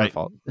 It wasn't her Right.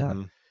 fault. Yeah.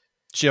 Mhm.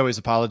 She always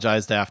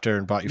apologized after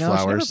and bought you No,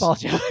 flowers. she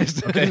never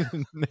apologized. Okay.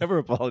 Never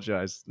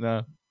apologized.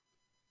 No.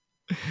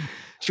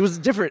 She was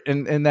different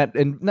in that,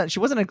 and she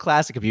wasn't a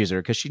classic abuser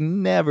because she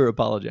never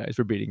apologized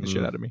for beating the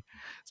shit out of me.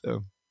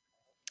 So,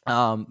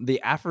 the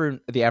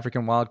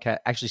African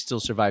wildcat actually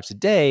still survives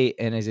today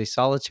and is a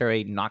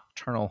solitary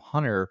nocturnal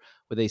hunter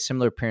with a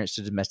similar appearance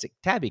to domestic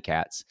tabby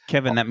cats.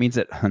 Kevin, that means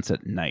it hunts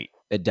at night.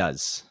 It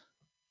does.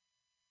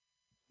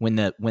 When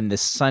the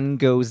sun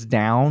goes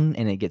down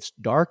and it gets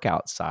dark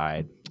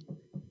outside,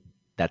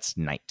 that's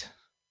night.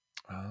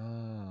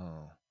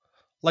 Oh.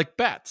 Like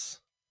bats.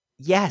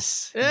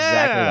 Yes,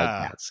 exactly Yeah.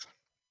 like cats.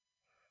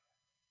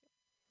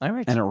 All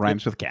right, And it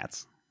rhymes with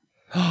cats.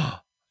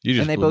 You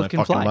just And they blew both my can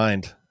fucking fly.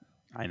 mind.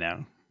 I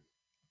know.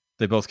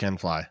 They both can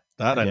fly.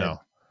 That I I did.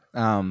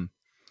 know.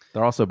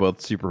 They're also both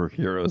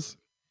superheroes.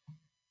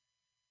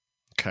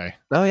 Okay.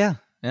 Oh yeah,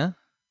 yeah.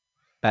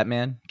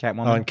 Batman,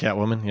 Catwoman. Oh, and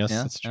Catwoman. Yes,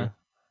 Yeah, that's true. yeah.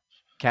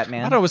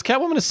 Catman. I don't know. Was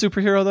Catwoman a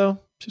superhero though?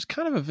 She was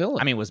kind of a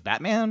villain. I mean, was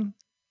Batman?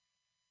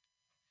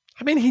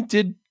 I mean, he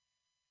did.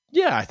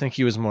 Yeah, I think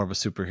he was more of a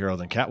superhero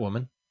than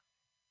Catwoman.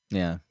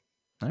 Yeah.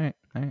 All right.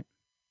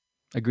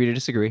 Agree to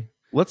disagree.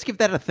 Let's give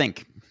that a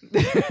think.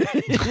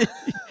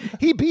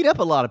 He beat up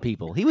a lot of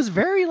people. He was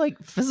very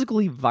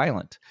physically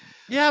violent.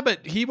 Yeah,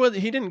 but he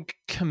didn't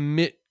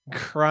commit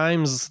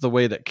crimes the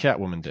way that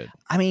Catwoman did.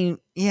 I mean,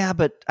 yeah,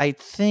 but I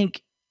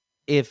think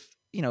if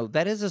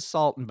that is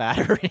assault and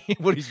battery.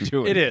 What he's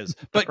doing, It is.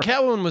 But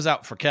Catwoman was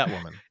out for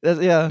Catwoman.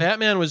 Yeah.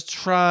 Batman was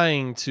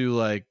trying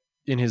to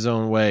in his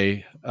own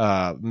way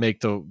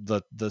make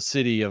the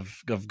city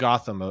of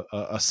Gotham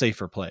a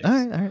safer place. All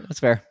right. That's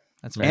fair.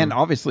 And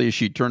obviously,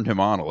 she turned him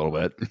on a little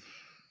bit.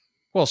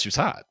 Well, she was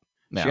hot.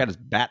 No. She got his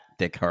bat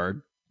dick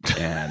hard,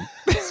 and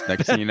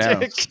next thing you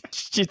know,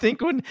 Do you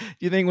think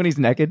when he's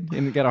naked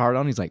and got a hard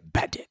on, he's like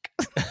bat dick?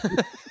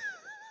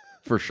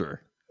 for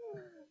sure,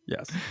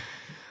 yes.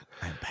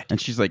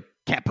 And she's like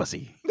cat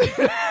pussy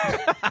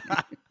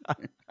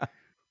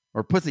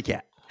or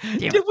pussycat. Damn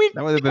Did we?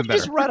 That would have been we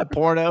just better. write a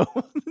porno?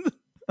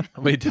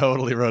 We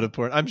totally wrote a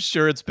porn. I'm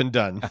sure it's been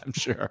done. I'm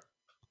sure.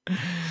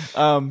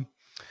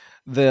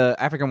 The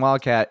African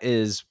wildcat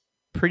is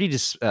pretty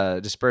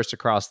dispersed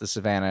across the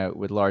savanna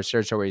with large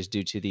territories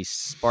due to the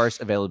sparse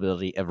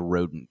availability of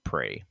rodent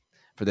prey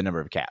for the number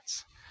of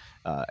cats.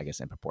 I guess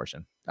in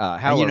proportion.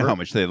 And you know how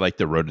much they like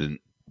the rodent.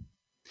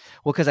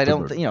 Well, because I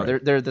don't, rodent prey.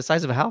 they're the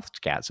size of a house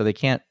cat, so they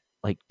can't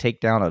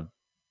take down a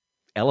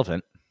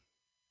elephant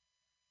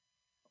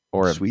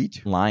or a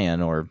Sweet.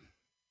 lion or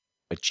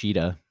a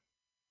cheetah.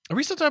 Are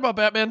we still talking about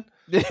Batman?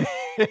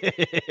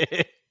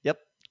 Yep.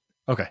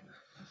 Okay.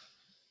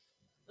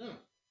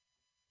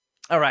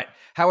 All right.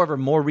 However,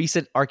 more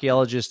recent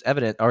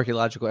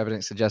archaeological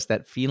evidence suggests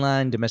that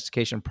feline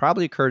domestication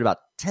probably occurred about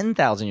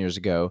 10,000 years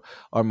ago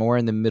or more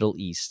in the Middle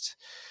East.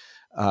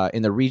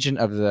 In the region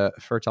of the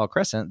Fertile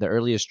Crescent, the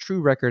earliest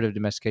true record of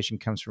domestication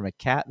comes from a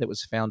cat that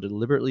was found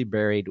deliberately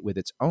buried with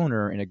its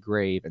owner in a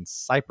grave in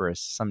Cyprus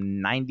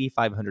some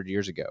 9,500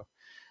 years ago.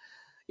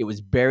 It was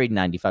buried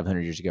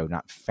 9,500 years ago,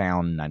 not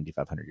found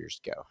 9,500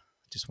 years ago.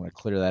 Just want to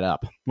clear that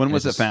up. When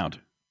was it found?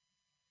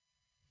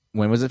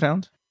 When was it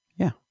found?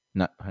 Yeah.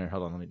 No,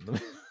 hold on. Let me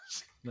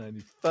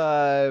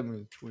 95,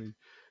 20,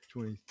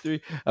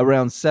 23,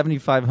 around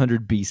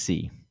 7,500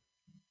 BC.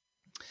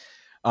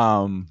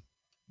 Huh.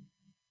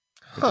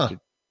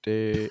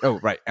 Oh,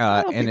 right.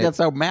 I don't think that's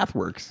how math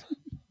works.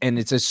 And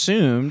it's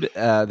assumed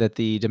that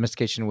the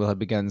domestication will have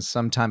begun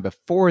sometime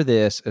before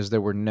this, as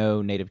there were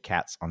no native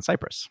cats on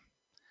Cyprus.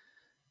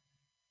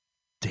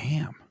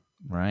 Damn.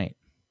 Right.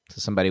 So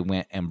somebody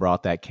went and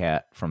brought that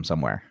cat from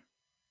somewhere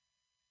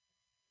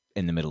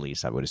in the Middle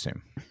East, I would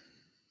assume.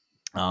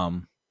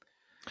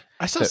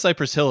 I saw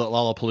Cypress Hill at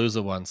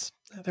Lollapalooza once.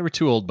 They were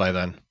too old by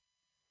then.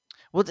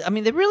 Well, I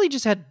mean, they really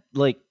just had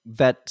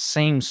that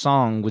same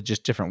song with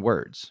just different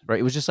words, right?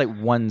 It was just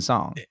one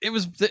song.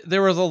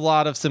 There was a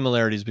lot of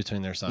similarities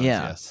between their songs.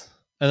 Yeah. Yes.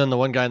 And then the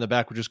one guy in the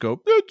back would just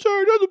go, "That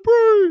side of the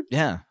brain."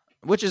 Yeah.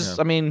 Which is, Yeah.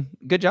 I mean,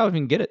 good job if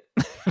you can get it.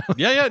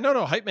 Yeah.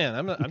 No, hype man.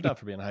 I'm down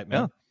for being a hype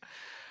man.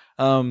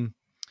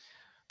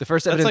 The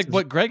first That's evidence. like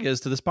what Greg is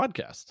to this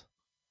podcast.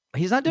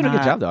 He's not doing a good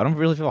Nah. job, though. I don't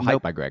really feel hyped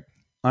Nope. by Greg.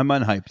 I'm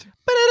unhyped.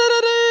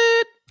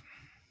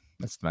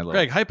 That's my little.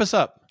 Greg, hype us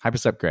up. Hype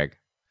us up, Greg.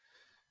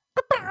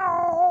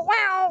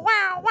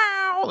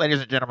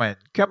 Ladies and gentlemen,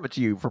 coming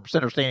to you from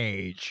center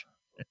stage,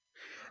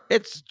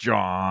 it's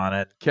John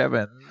and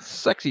Kevin's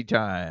sexy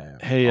time.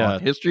 Hey, on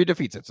History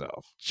Defeats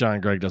Itself.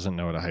 John Greg doesn't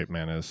know what a hype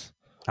man is.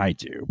 I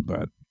do,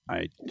 but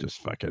I just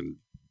fucking.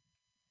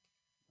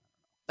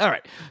 All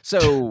right.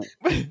 So,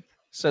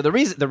 the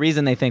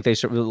reason they think they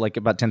should,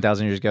 about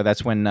 10,000 years ago,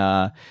 that's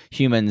when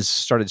humans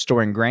started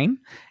storing grain,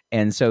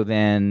 and so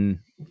then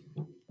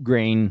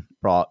grain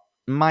brought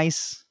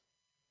mice.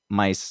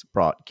 Mice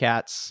brought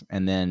cats,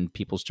 and then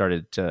people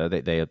started to.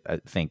 They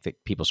think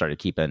that people started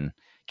keeping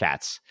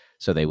cats,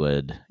 so they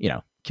would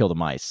kill the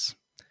mice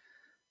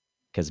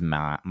because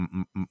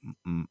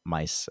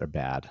mice are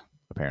bad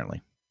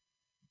apparently.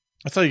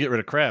 That's how you get rid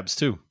of crabs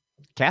too.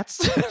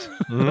 Cats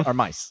are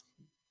mice.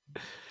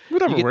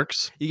 Whatever You get-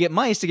 works. You get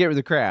mice to get rid of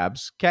the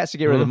crabs, cats to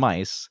get rid of the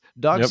mice,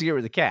 dogs Yep. to get rid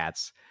of the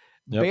cats,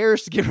 Yep.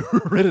 bears to get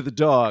rid of the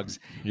dogs,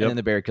 and Yep. then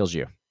the bear kills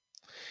you.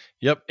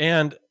 Yep.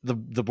 And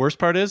the worst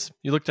part is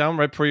you look down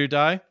right before you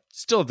die,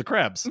 still have the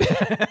crabs.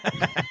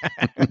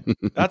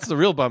 That's the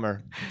real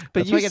bummer.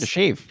 But That's why I got to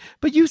shave.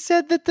 But you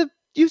said that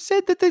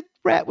the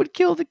rat would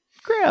kill the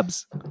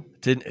crabs.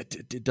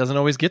 It doesn't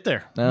always get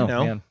there. Oh, you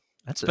know? man.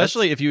 That's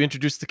Especially if you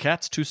introduce the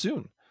cats too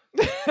soon.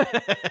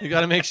 You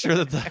got to make sure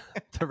that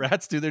the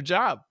rats do their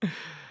job.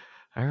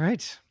 all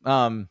right.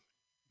 And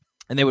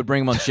they would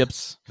bring them on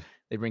ships.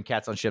 They bring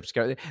cats on ships.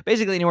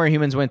 Basically, anywhere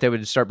humans went, they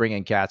would start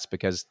bringing cats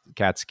because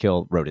cats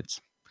kill rodents.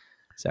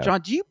 So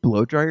John, do you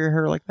blow dry your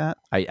hair like that?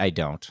 I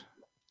don't.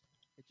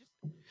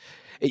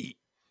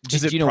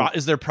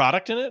 Is there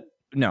product in it?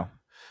 No.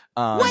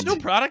 There's no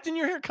product in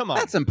your hair? Come on.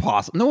 That's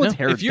impossible. No one's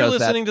hair If you're does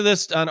listening to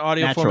this on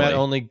audio naturally. format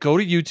only, go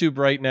to YouTube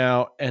right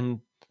now and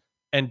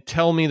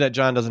tell me that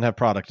John doesn't have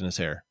product in his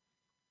hair.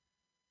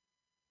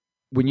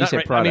 When you Not say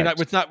right- product, I mean,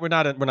 it's not. We're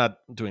not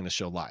doing the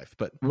show live,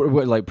 but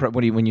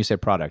when you say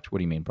product, what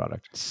do you mean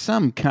product? that.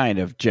 Some kind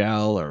of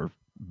gel or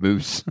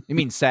mousse. You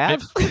mean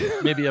salve?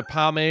 maybe a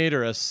pomade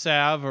or a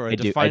salve or a I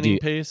do- defining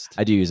paste.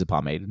 I do use a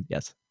pomade.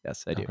 Yes,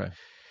 I do. Okay.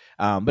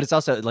 But it's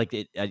also like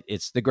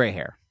it's the gray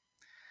hair.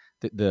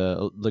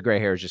 The gray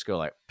hairs just go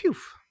like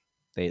poof.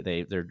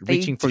 They're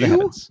reaching for the do?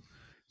 heavens.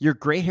 Your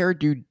gray hair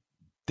do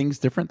things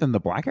different than the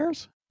black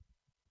hairs?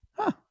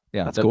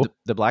 Yeah, That's the, cool.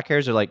 the black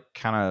hairs are like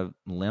kind of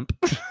limp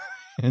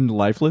and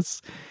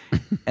lifeless,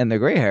 and the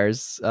gray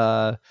hairs,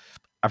 I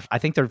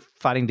think they're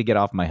fighting to get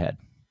off my head.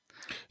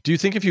 Do you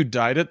think if you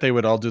dyed it, they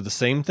would all do the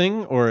same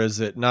thing, or is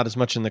it not as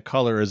much in the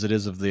color as it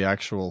is of the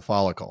actual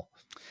follicle?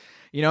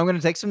 You know, I'm going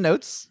to take some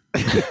notes.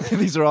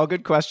 These are all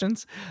good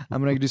questions.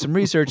 I'm going to do some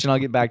research, and I'll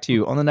get back to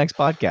you on the next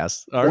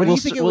podcast. All right, What do we'll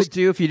you think s- it we'll would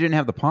do if you didn't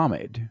have the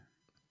pomade?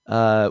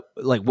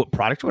 Like what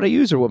product would I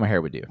use, or what my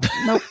hair would do?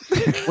 Nope.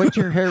 What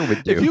your hair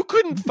would do? If you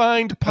couldn't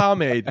find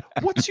pomade,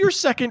 what's your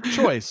second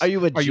choice? Are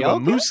you a gel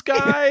guy? mousse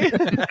guy?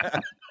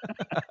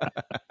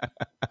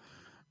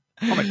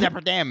 I'm a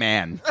Dapper Dan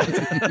man.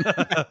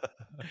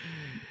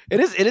 It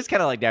is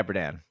kind of like Dapper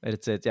Dan.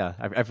 It's yeah.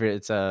 I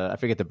forget I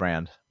forget the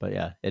brand, but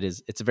yeah, it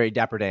is. It's a very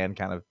Dapper Dan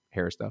kind of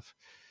hair stuff.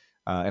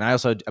 And I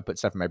put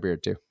stuff in my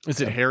beard too.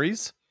 Is it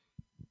Harry's?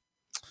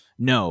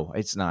 No,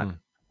 it's not. Hmm.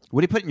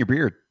 What do you put in your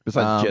beard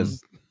besides Um, jizz?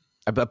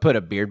 I put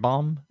a beard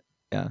balm.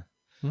 Yeah,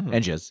 Hmm.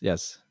 and jizz.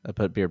 Yes, I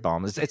put beard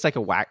balm. It's like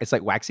it's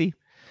like waxy.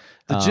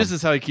 The Um, jizz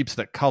is how he keeps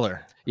that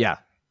color. Yeah,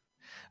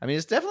 I mean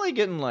it's definitely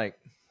getting like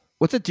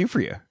What's it do for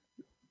you?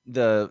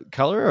 the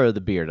color or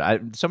the beard.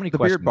 So many The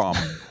questions. beard balm.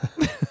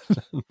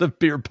 The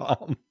beer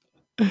bomb.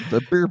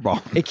 The beard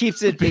balm. It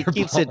keeps it. It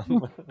keeps it.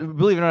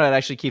 Believe it or not, it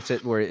actually keeps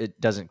it where it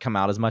doesn't come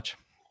out as much.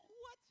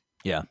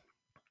 Yeah.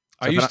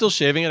 Are So you if I- still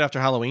shaving it after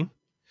Halloween?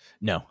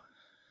 No,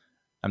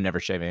 I'm never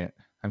shaving it.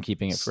 I'm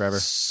keeping it forever.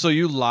 So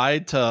you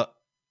lied to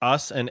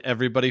us and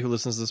everybody who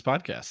listens to this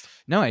podcast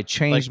No, I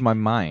changed my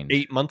mind.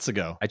 8 months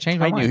ago. I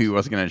changed my I knew mind. he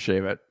wasn't going to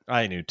shave it.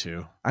 I knew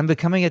too. I'm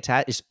becoming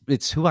attached.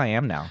 It's who I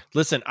am now.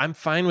 Listen, I'm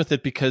fine with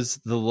it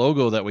because the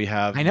logo that we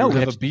have, I know, we we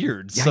have have a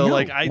beard. Yeah, I so know.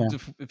 like, Yeah.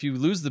 if you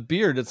lose the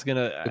beard, it's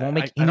gonna. It won't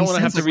make I don't any want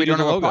to have sense to we redo don't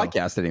the have a logo.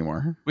 podcast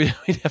anymore. We'd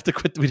have to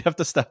quit. We'd have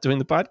to stop doing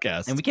the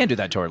podcast. And we can't do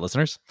that to our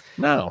listeners.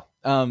 no.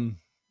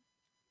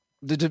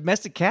 The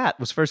domestic cat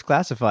was first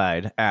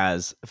classified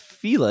as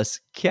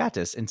Felis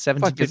catus in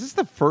Fuck, 1750. is this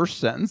the first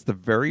sentence? The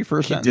very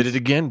first He sentence? did it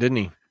again, didn't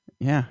he?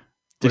 Yeah.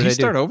 Did did he I do?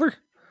 start over?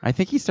 I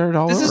think he started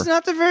all This over. is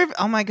not the very.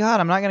 Oh my god!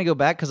 I'm not going to go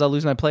back because I'll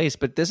lose my place.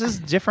 But this is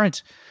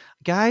different,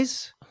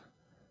 guys.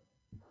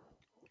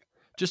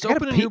 Just I gotta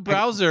open a pee- new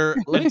browser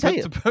Let me and tell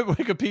you. put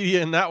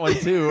Wikipedia in that one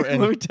too. Let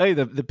And me tell you,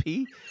 the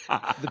P,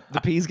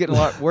 the P is getting a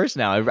lot worse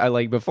now. I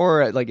like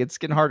before, like it's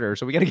getting harder.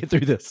 So we got to get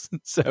through this.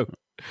 So,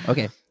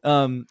 Okay.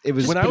 it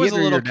was when I was a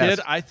under little your kid,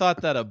 desk. I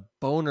thought that a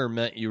boner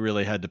meant you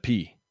really had to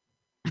pee.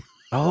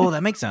 Oh,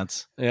 that makes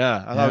sense.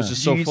 Yeah, I thought it was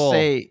just so you full.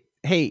 say,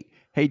 hey,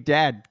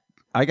 Dad,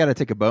 I got to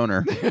take a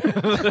boner.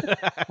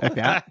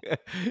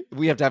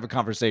 We have to have a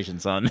conversation,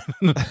 son.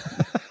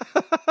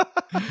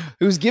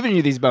 Who's giving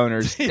you these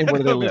boners and where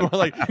do they live? More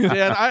like,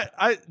 Dad,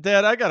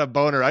 I got a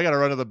boner. I got to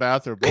run to the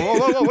bathroom.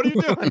 Whoa, what are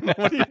you doing?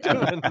 What are you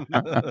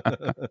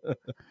doing?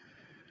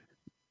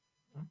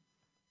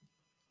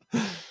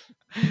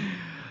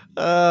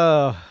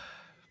 Oh,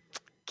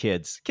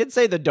 kids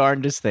say the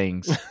darndest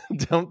things.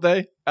 Don't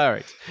they? All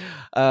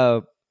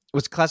right.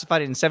 Was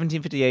classified in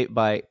 1758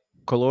 by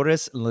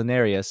Colores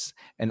Linearius,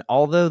 and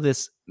although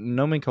this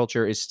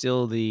nomenclature is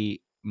still the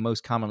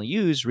most commonly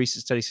used,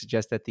 recent studies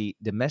suggest that the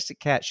domestic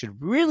cat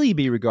should really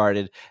be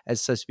regarded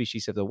as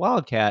subspecies of the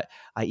wild cat,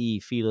 i.e.,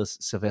 Felis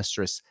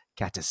silvestris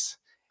catus,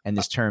 and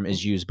this term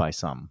is used by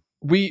some.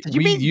 We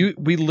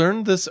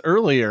learned this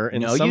earlier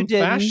in No, you some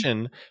didn't.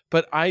 fashion,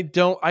 but I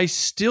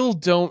still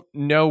don't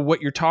know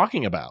what you're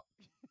talking about.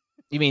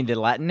 You mean the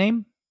Latin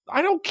name?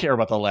 I don't care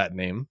about the Latin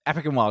name,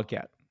 African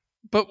wildcat.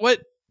 but what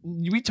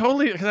we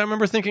totally, because I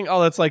remember thinking,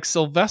 oh, that's like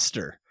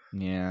Sylvester.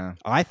 Yeah.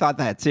 I thought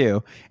that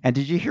too. And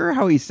did you hear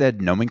how he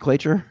said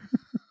nomenclature?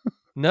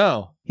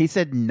 No. He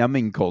said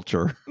numbing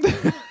culture.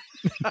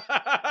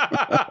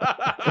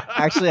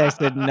 Actually, I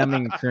said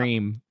numbing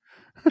cream.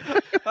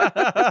 All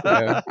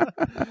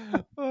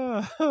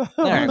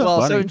right.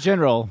 Well, so funny. in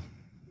general,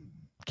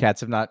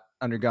 cats have not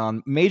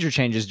undergone major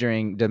changes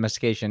during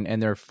domestication,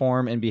 and their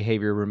form and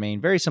behavior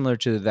remain very similar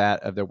to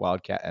that of their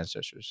wildcat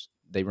ancestors.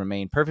 They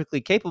remain perfectly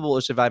capable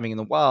of surviving in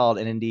the wild,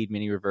 and indeed,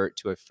 many revert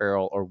to a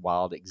feral or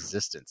wild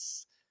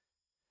existence.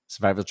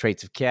 Survival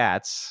traits of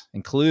cats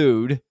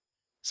include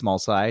small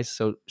size,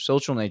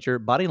 social nature,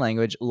 body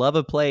language, love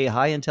of play,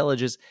 high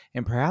intelligence,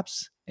 and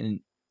perhaps an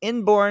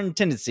inborn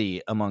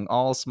tendency among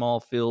all small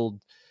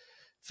field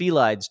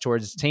felides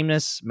towards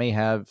tameness may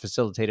have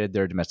facilitated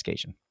their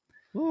domestication.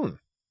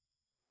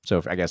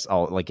 So I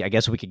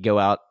guess we could go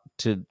out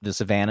to the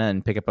savannah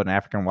and pick up an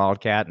African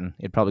wildcat, and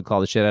it'd probably claw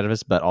the shit out of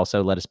us, but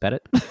also let us pet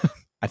it.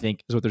 I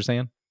think is what they're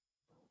saying.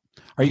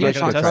 Are you I'm going to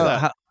not talk gonna test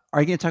about that.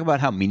 Are you going to talk about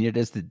how mean it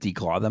is to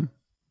declaw them?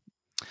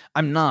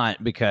 I'm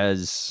not,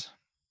 because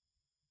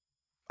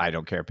I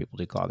don't care if people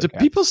declaw Do their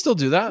cats. people still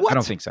do that? I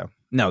don't think so.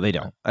 No, they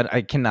don't.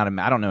 I cannot.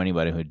 I don't know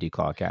anybody who would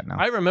declaw a cat now.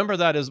 I remember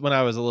that as when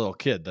I was a little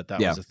kid that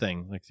Yeah. was a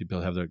thing. Like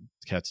people have their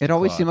cats. It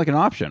always declawed. seemed like an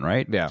option,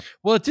 right? Yeah.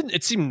 Well, it didn't.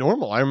 It seemed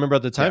normal. I remember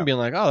at the time Yeah. being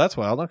like, "Oh, that's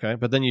wild." Okay,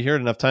 but then you hear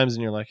it enough times,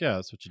 and you're like, "Yeah,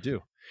 that's what you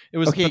do." It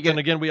was. Okay, But then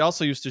again, we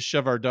also used to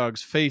shove our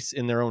dog's face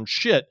in their own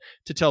shit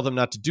to tell them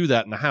not to do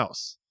that in the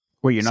house.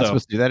 Wait, you're not So-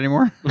 supposed to do that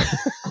anymore?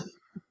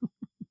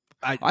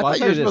 I thought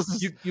you were supposed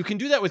to- You can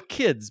do that with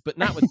kids, but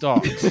not with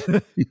dogs.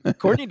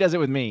 Courtney does it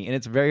with me, and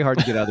it's very hard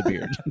to get out of the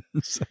beard.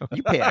 So,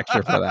 You pay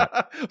extra for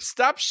that.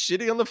 Stop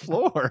shitting on the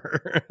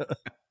floor.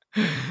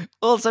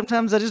 well,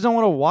 sometimes I just don't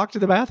want to walk to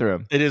the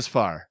bathroom. It is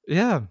far.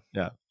 Yeah.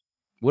 Yeah.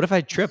 What if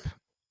I trip?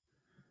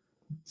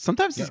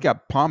 Sometimes he's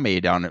got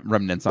pomade on it,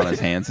 remnants on his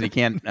hands, and he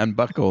can't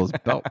unbuckle his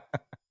belt.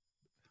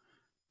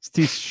 It's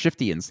too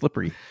shifty and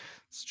slippery,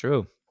 It's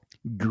true.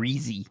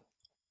 greasy.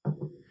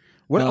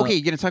 What? Okay,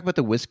 you're going to talk about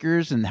the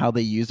whiskers and how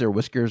they use their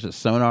whiskers as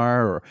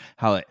sonar, or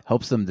how it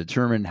helps them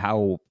determine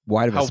how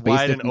wide of a How space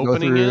wide they an can go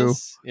opening through.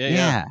 is. Yeah.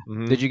 Yeah.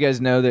 Mhm. Did you guys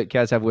know that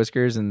cats have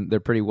whiskers and they're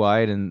pretty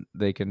wide and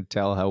they can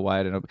tell how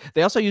wide and open?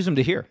 They also use them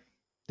to hear.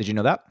 Did you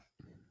know that?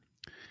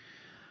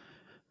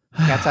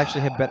 Cats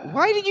actually have better.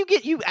 Why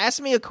did you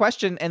ask me a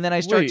question and then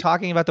I start Wait.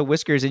 talking about the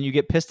whiskers and you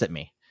get pissed at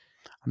me?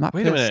 I'm not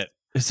Wait a pissed. minute.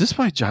 Is this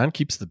why John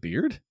keeps the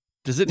beard?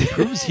 Does it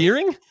improve his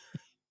hearing?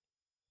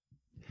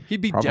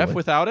 He'd be deaf Probably.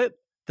 without it.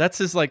 That's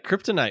his like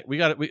kryptonite.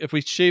 If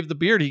we shave the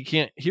beard, he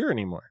can't hear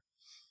anymore.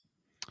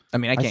 I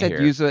mean, I I can't said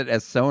hear. use it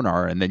as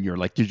sonar, and then you're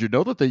like, "Did you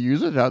know that they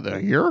use it out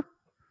here?"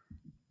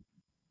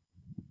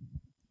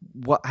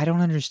 What? I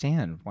don't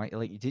understand. Why?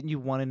 Like, didn't you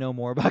want to know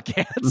more about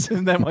cats?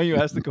 Isn't that why you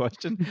asked the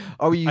question?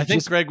 Oh, you I think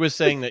just, Greg was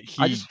saying that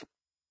I he just-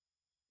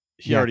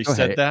 he Yeah, already go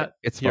said ahead. that.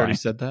 It's he already fine.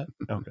 said that.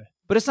 Okay.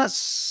 but it's not.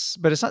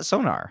 But it's not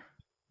sonar.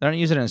 They don't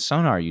use it in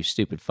sonar. You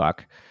stupid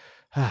fuck.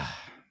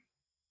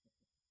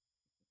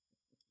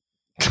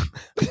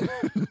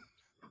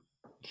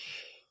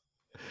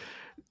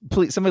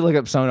 Please, somebody look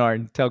up sonar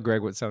and tell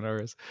Greg what sonar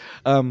is.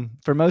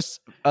 For most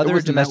It other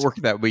was the domestic, network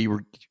that we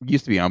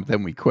used to be on, but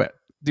then we quit.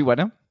 do what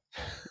now?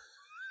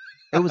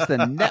 It was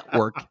the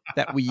network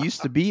that we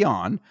used to be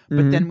on, but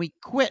Mhm. then we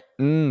quit.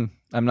 I'm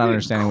not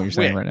understanding what you're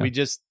saying right now. We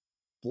just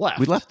left.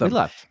 We left We them.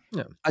 left.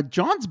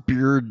 John's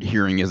beard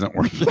hearing isn't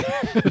working.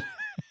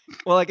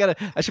 Well,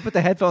 I should put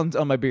the headphones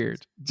on my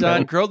beard.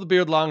 John, grow the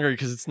beard longer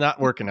because it's not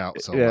working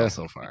out so Yeah. well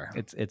so far.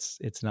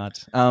 It's not.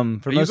 For Are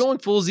most, you going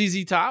full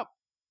ZZ Top?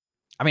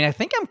 I mean, I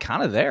think I'm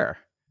kind of there.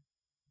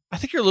 I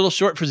think you're a little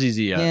short for ZZ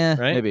yet,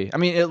 right? maybe. I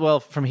mean,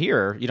 from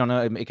here, you don't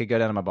know. It could go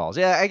down to my balls.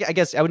 Yeah, I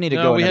guess I would need to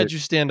No, go. we another, had you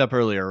stand up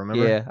earlier,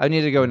 remember? Yeah, I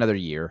need to go another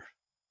year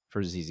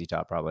for ZZ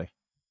Top probably.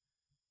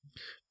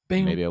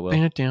 Bam, Maybe I will.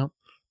 Bam, down,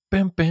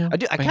 bam, bam, I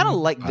do. I bam, kind of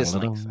like this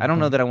bam, length. I don't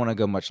know bam. that I want to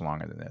go much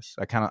longer than this.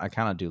 I kind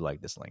of do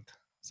like this length.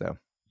 So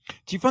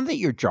Do you find that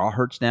your jaw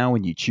hurts now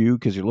when you chew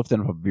because you're lifting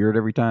up a beard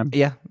every time?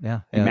 yeah.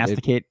 And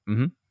masticate?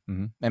 And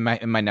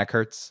my neck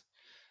hurts.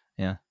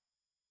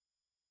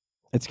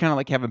 It's kind of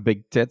like having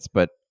big tits,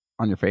 but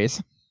on your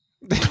face.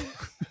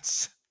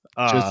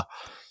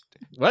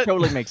 What?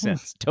 Totally makes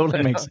sense.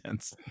 Totally makes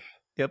sense.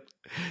 Yep.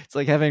 It's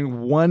like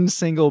having one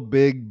single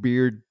big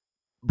beard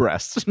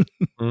breast on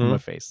Mhm. my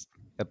face.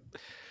 Yep.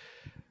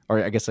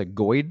 Or I guess a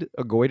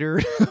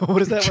goiter.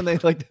 What is that when they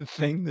like the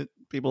thing that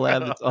people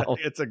have? It's all.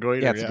 It's a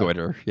goiter. Yeah, it's a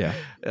goiter. Yeah.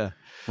 Yeah.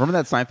 Remember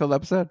that Seinfeld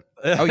episode?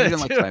 Oh, you didn't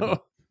like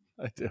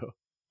Seinfeld.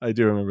 I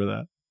do remember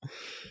that.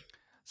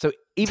 So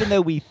even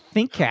though we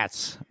think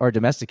cats are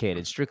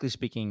domesticated, strictly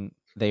speaking,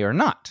 they are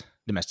not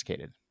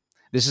domesticated.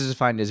 This is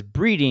defined as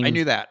breeding, I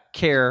knew that.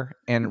 care,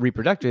 and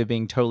reproductive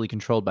being totally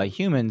controlled by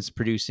humans,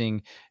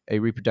 producing a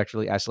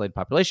reproductively isolated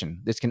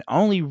population. This can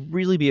only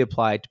really be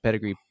applied to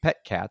pedigree pet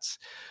cats,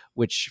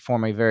 which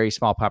form a very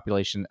small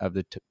population of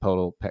the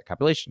total pet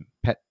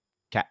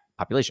cat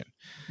population.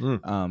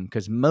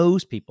 Because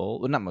most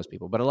people, well, not most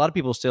people, but a lot of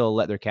people still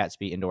let their cats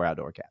be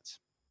indoor-outdoor cats.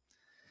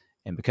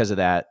 And because of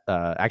that,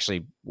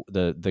 actually,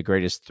 the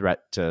greatest threat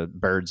to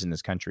birds in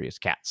this country is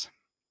cats.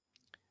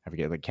 I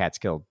forget, like cats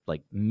kill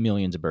like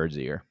millions of birds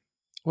a year.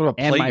 What about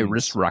And my Platons?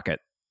 wrist rocket.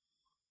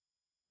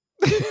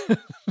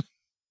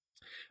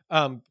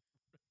 I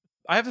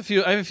have a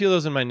few of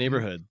those in my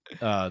neighborhood.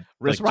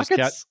 Wrist like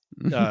just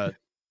rockets?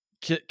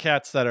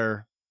 cats that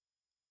are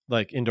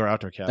like indoor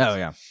outdoor cats. Oh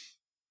yeah.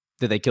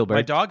 Did they kill birds?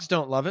 My dogs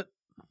don't love it.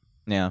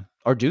 Yeah.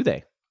 Or do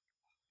they?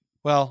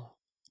 Well,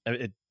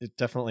 it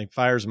definitely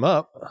fires them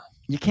up.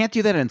 You can't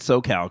do that in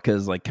SoCal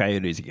because like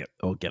coyotes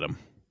will get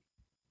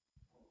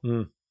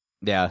them.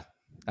 Yeah.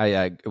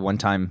 I one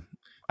time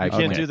I You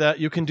can't do that.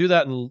 You can do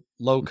that in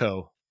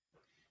Loco.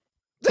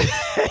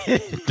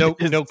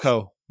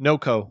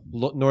 NoCo,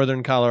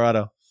 Northern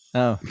Colorado.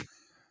 Oh.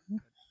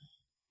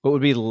 What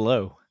would be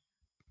low?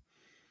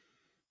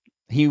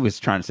 He was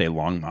trying to say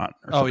Longmont.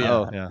 Or Oh something.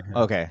 yeah, Oh,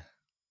 yeah. Okay.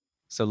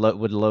 So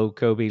would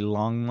Loco be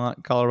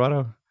Longmont,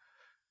 Colorado?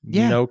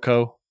 Yeah.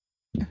 NOCO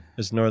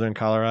is Northern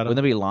Colorado. Wouldn't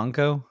that be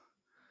Longco?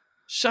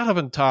 Shut up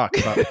and talk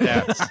about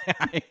cats.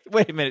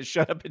 Wait a minute.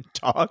 Shut up and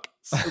talk.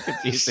 So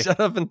confusing. Shut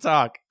up and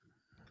talk.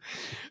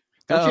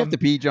 Don't you have to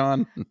pee,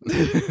 John?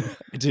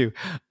 I do. You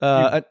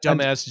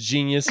dumbass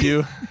genius,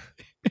 you.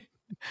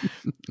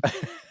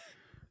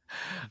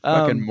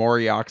 Fucking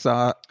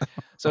Morioxa.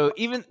 So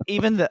even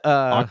the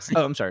Oxy.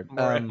 I'm sorry.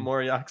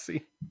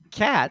 Morioxy.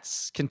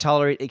 Cats can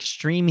tolerate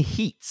extreme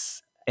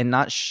heats and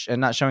not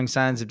showing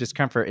signs of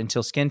discomfort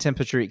until skin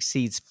temperature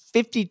exceeds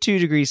 52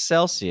 degrees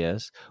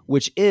Celsius,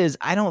 which is,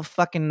 I don't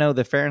fucking know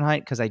the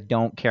Fahrenheit because I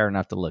don't care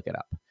enough to look it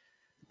up.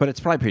 But it's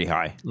probably pretty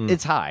high.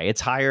 It's high. It's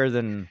higher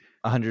than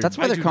 100. That's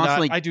why they're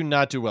constantly. I do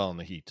not do well in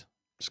the heat.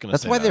 Just gonna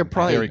That's say why that. they're I'm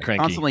probably very cranky.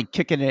 constantly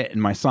kicking it in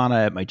my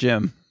sauna at my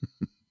gym.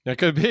 That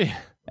could be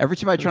Every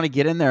time I try to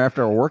get in there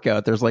after a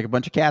workout, there's like a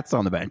bunch of cats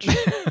on the bench.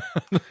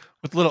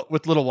 with little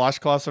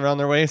washcloths around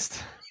their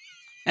waist.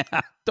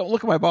 Don't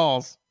look at my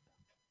balls.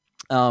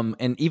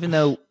 And even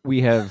though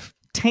we have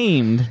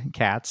tamed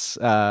cats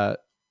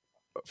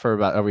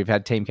we've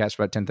had tame cats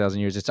for about 10,000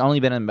 years, it's only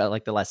been in about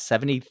like the last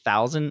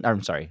 70,000.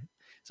 I'm sorry,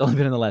 it's only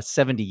been in the last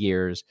 70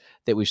 years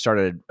that we've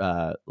started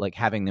like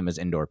having them as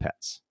indoor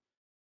pets.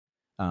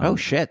 Oh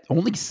shit!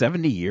 Only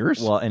 70 years.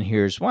 Well, and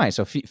here's why.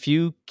 So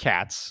few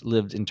cats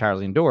lived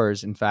entirely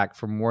indoors. In fact,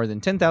 for more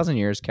than 10,000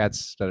 years,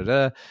 cats.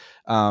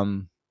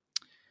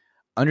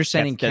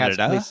 Understanding cats.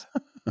 Place,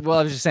 well,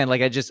 I was just saying,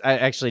 like, I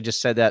actually just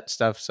said that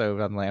stuff, so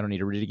I'm like, I don't need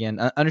to read it again.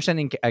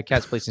 Understanding a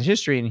cat's place in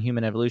history and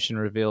human evolution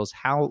reveals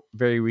how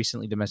very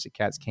recently domestic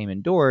cats came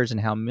indoors and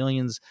how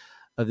millions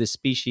of this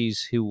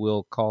species, who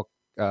we'll call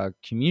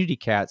community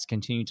cats,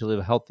 continue to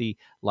live healthy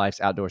lives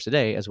outdoors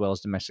today, as well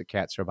as domestic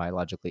cats are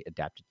biologically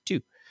adapted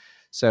too.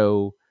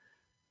 So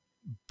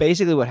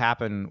basically what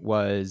happened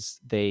was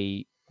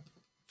they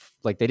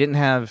didn't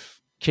have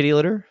kitty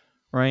litter,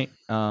 right?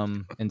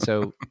 And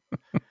so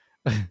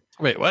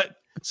Wait, what?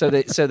 So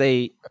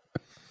they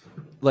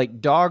like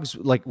dogs,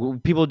 like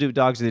people do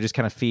dogs, they just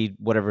kind of feed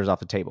whatever's off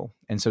the table.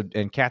 And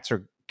cats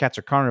are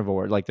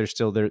carnivore. Like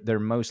they're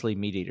mostly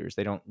meat eaters.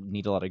 They don't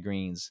need a lot of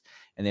greens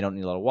and they don't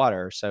need a lot of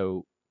water.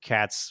 So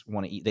cats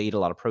want to eat, they eat a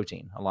lot of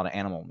protein, a lot of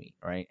animal meat,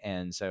 right?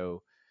 And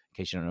so in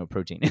case you don't know what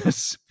protein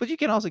is, but you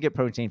can also get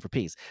protein for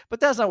peas, but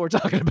that's not what we're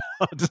talking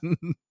about.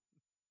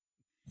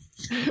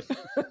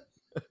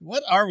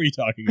 What are we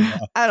talking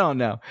about? I don't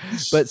know.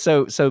 But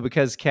so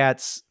because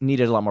cats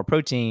needed a lot more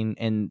protein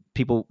and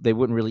people, they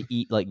wouldn't really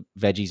eat like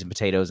veggies and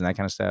potatoes and that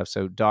kind of stuff.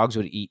 So dogs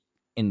would eat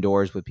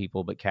indoors with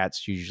people, but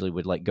cats usually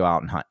would like go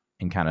out and hunt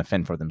and kind of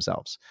fend for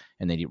themselves,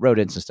 and they'd eat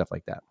rodents and stuff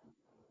like that.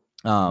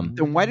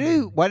 Then why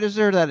is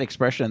there that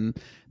expression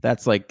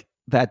that's like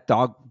that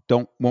dog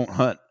won't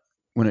hunt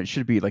when it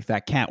should be like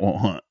that cat won't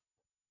hunt?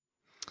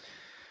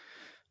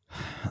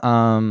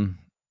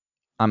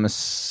 I'm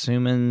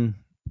assuming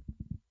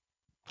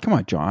Come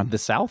on, John. the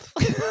South.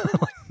 I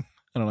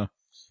don't know.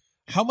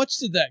 How much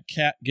did that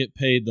cat get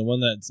paid? The one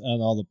that's on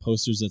all the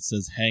posters that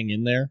says "hang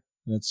in there,"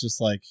 and it's just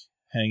like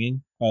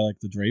hanging by like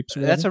the drapes.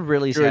 Or That's a whatever?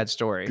 really sad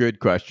story. Good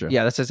question.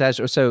 Yeah, that's a sad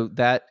story. So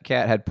that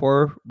cat had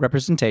poor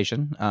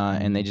representation,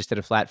 and they just did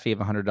a flat fee of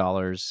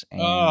 $100.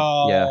 And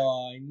Oh, yeah,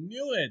 I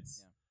knew it.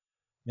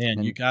 Man,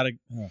 And- you gotta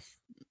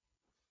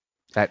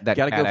that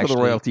Gotta cat go for the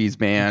royalties,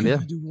 man. Yeah.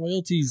 do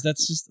royalties.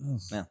 That's just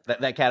Yeah,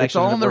 that cat It's actually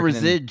all in ended the up working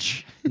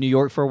residge. New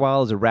York for a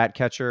while as a rat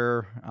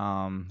catcher.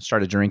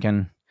 Started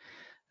drinking,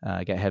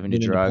 got heavy into Get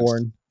into drugs.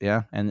 porn.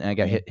 Yeah, and I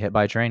got hit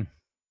by a train.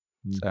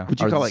 So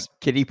Would I you was call it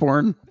kitty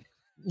porn?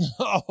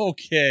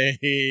 Okay.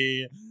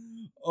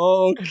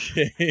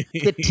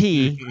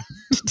 kitty?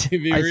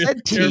 Be I real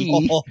said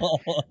tea. careful.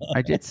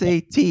 I did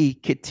say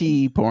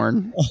kitty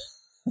porn.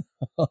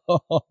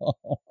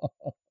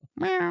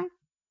 Meow.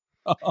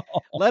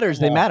 Letters,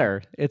 they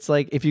matter. It's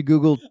like if you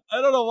Google,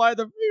 I don't know why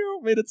the meow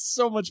made it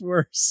so much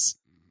worse.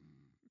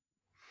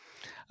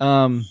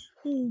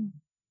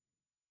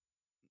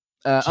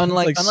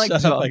 unlike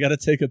shut up, I gotta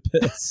take a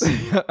piss.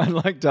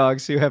 unlike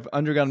dogs who have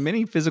undergone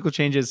many physical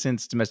changes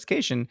since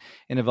domestication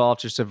and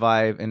evolved to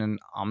survive in an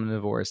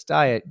omnivorous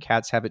diet,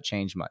 cats haven't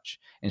changed much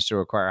and still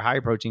require a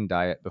high protein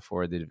diet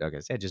before they. Okay,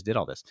 I just did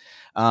all this.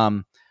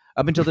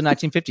 Up until the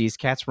 1950s,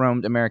 cats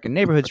roamed American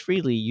neighborhoods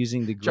freely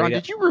using the John,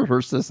 did you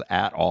rehearse this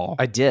at all?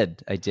 I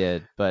did,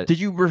 but Did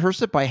you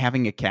rehearse it by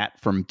having a cat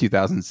from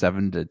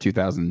 2007 to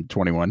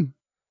 2021?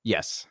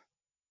 yes,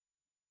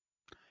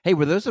 Hey,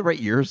 were those the right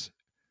years?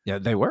 yeah,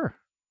 they were.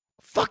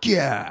 Fuck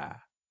yeah.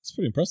 It's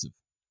pretty impressive.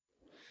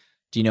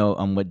 Do you know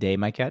on what day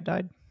my cat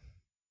died?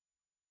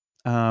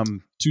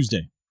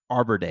 Tuesday.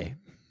 Arbor Day.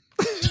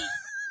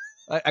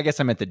 I guess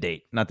I meant the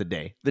date, not the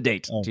day. The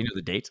date. Oh. Do you know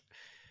the date?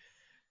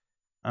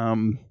 I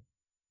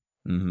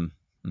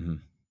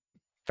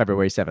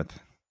February 7th.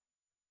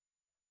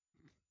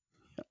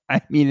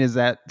 I mean, is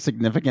that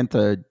significant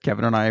to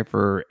Kevin and I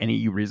for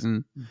any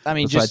reason? I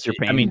mean, Besides just your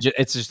I mean, pain?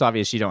 it's just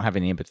obvious you don't have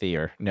any empathy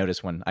or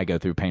notice when I go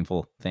through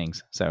painful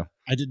things. So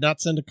I did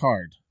not send a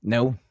card.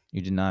 no,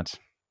 you did not,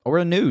 or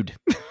a nude.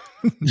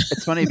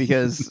 It's funny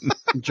because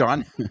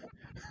John.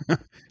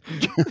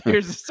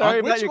 Here's sorry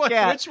about which your one,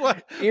 cat. Which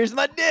one? Here's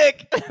my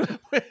dick.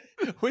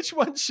 Which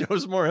one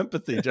shows more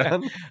empathy,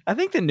 John? I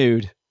think the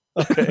nude,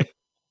 Okay.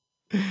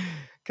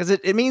 because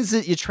it means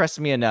that you trust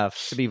me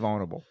enough to be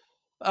vulnerable.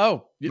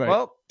 Oh, Right.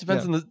 well,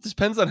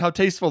 depends on how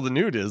tasteful the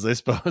nude is, I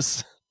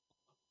suppose.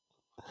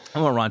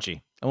 I want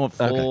raunchy. I want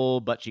full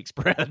butt cheek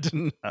spread.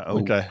 Oh,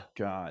 Okay.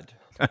 God.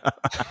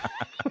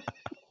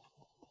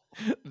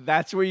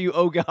 That's where you,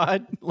 oh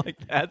God, like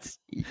that's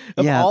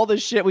of Yeah. all the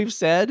shit we've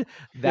said.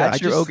 That's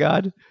I your just- oh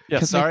God. Yeah,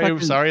 'Cause my sorry,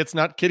 fucking- sorry, it's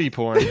not kitty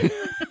porn.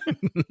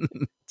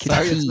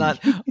 Sorry, it's not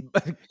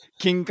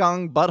King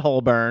Kong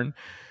butthole burn.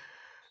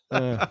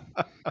 Well,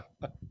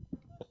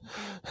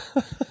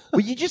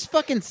 you just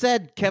fucking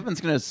said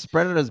Kevin's gonna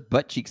spread out his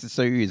butt cheeks to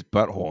show you his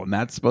butthole, and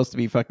that's supposed to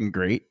be fucking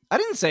great. I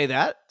didn't say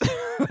that. I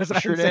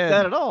Sure didn't say did.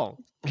 that at all.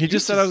 He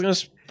just said I was going to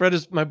spread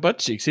my butt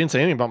cheeks. He didn't say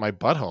anything about my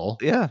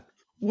butthole. Yeah.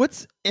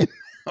 What's in?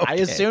 I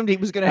Okay. assumed he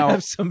was going to Now-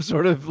 have some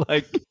sort of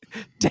like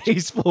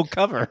tasteful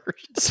cover.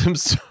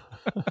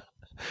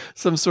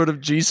 Some sort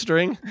of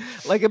G-string.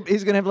 Like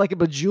he's going to have like a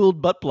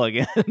bejeweled butt plug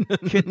in.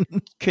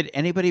 Could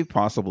anybody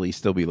possibly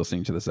still be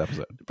listening to this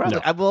episode?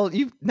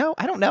 Probably. No.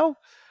 I don't know.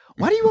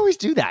 Why do you always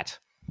do that?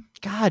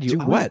 God, you Do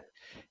always- what?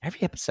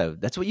 Every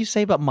episode. That's what you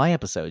say about my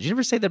episodes. You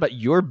never say that about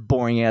your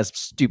boring ass,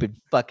 stupid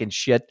fucking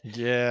shit.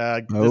 Yeah,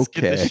 let's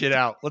get this Okay. shit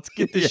out. Let's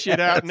get this shit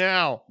out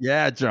now.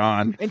 Yeah,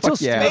 John. Until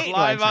Fuck yeah. Spain-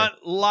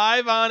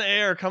 Live on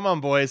air. Come on,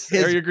 boys.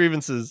 His- Air your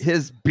grievances.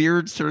 His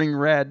beard's turning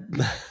red.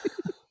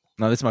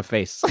 No, that's my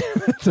face.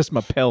 That's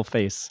my pale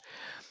face.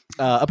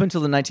 Up until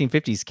the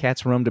 1950s,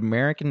 cats roamed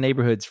American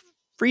neighborhoods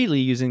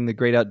freely using the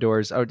great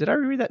outdoors. Oh, did I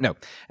read that? No.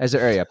 As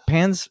their area.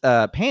 Pans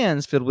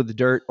filled with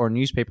dirt or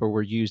newspaper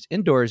were used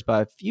indoors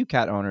by a few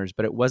cat owners,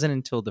 but it wasn't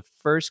until the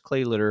first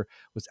clay litter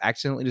was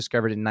accidentally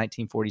discovered in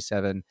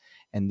 1947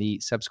 and the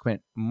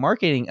subsequent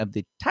marketing of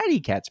the Tidy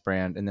Cats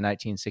brand in the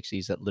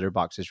 1960s that litter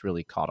boxes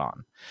really caught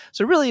on.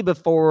 So really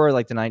before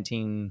like the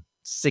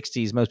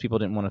 1960s, most people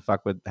didn't want to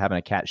fuck with having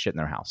a cat shit in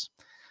their house.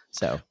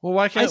 So, Well,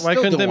 why I couldn't still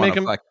they don't make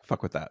wanna him?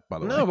 fuck with that? By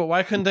the way, No, but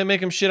why couldn't they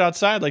make him shit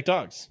outside like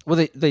dogs?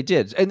 well, they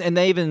did, and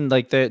they even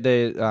like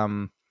they've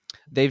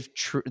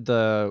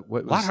A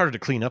lot harder to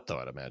clean up, though,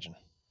 I'd imagine.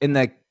 in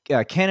the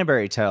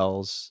Canterbury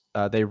Tales,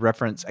 they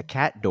reference a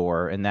cat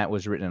door, and that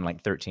was written in like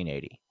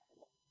 1380.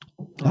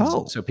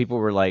 Oh. So people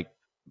were like,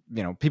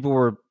 people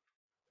were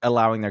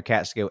allowing their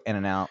cats to go in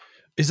and out.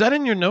 Is that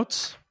in your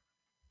notes?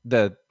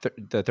 The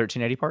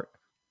 1380 part?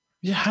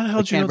 Yeah, how the hell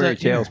the did you know Canterbury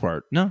that year? Tales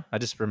part. No, I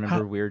just remember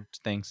How- weird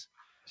things.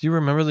 Do you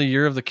remember the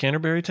year of the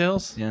Canterbury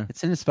Tales? Yeah.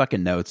 It's in his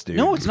fucking notes, dude.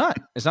 No, it's not.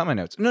 It's not my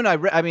notes. No,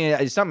 I mean,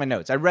 it's not my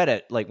notes. I read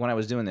it like when I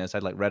was doing this.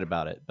 I'd like read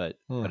about it, but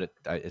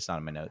it's not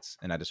in my notes.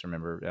 And I just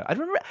remember. I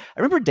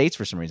remember dates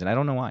for some reason. I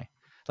don't know why.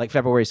 Like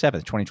February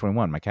 7th,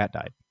 2021, my cat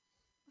died.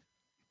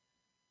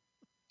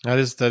 That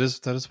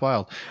is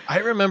wild. I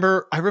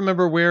remember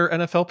where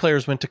NFL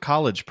players went to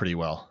college pretty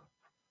well.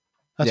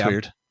 That's Yeah.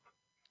 weird.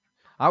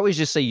 I always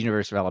just say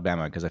University of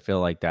Alabama because I feel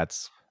like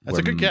that's That's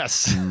a where good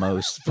guess.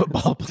 Most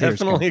football players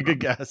Definitely a come good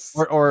guess.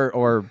 from.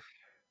 or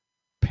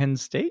Penn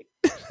State.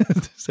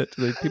 Is that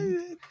the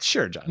people?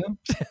 Sure, John.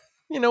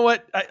 You know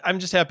what? I'm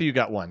just happy you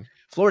got one.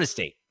 Florida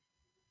State,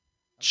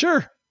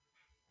 Sure.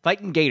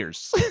 fighting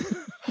Gators. I don't know.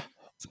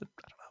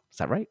 Is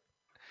that right?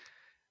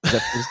 Is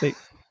that Florida State?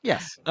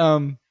 Yes.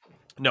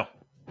 No.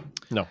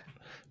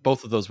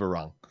 Both of those were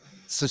wrong.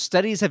 So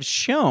studies have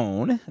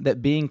shown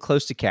that being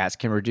close to cats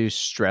can reduce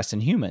stress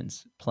in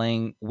humans.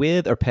 Playing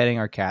with or petting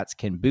our cats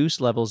can boost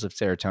levels of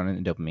serotonin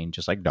and dopamine,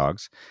 just like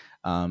dogs,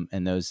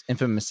 and those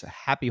infamous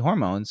happy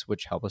hormones,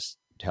 which help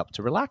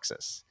to relax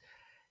us.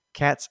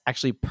 Cats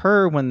actually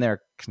purr when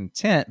they're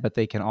content, but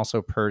they can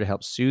also purr to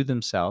help soothe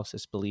themselves.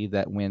 It's believed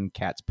that when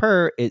cats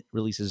purr, it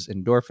releases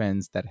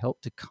endorphins that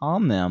help to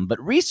calm them.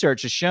 But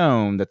research has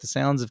shown that the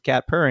sounds of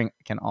cat purring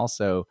can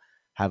also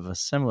have a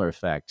similar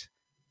effect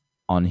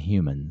on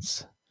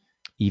humans,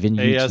 even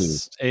you too.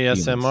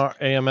 ASMR,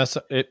 AMS.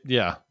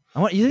 Yeah. I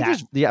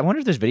wonder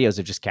if there's videos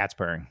of just cats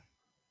purring.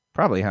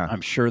 Probably, huh?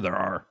 I'm sure there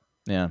are.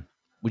 Yeah.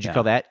 Would you Yeah.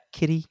 call that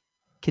kitty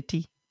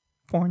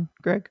porn,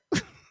 Greg?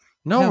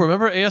 No, No.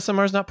 remember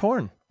ASMR is not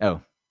porn.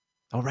 Oh,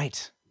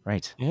 right.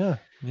 Yeah.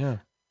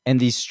 And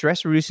the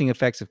stress-reducing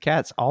effects of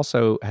cats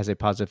also has a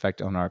positive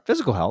effect on our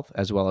physical health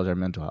as well as our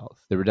mental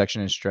health. The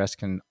reduction in stress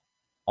can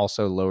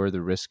also lower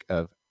the risk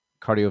of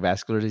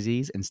cardiovascular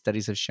disease, and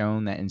studies have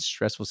shown that in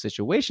stressful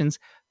situations,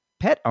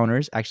 pet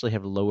owners actually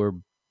have lower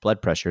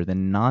blood pressure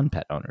than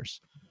non-pet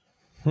owners.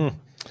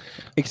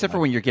 Except for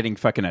when you're getting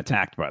fucking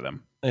attacked by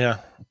them. Yeah.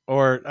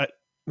 Or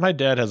my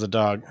dad has a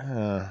dog.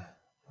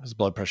 His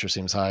blood pressure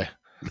seems high.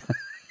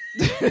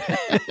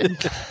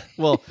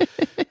 Well,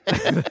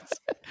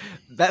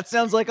 that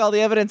sounds like all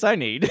the evidence I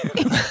need. Fuck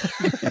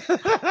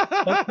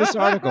this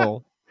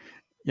article.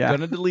 Yeah.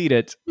 Gonna delete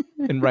it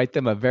and write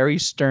them a very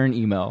stern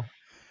email.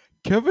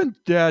 Kevin's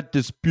dad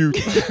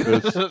disputes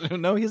this.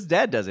 No, his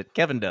dad does it.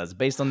 Kevin does,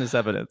 based on this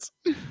evidence.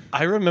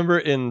 I remember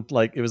in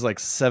it was like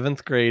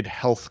 7th grade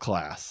health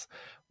class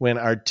when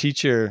our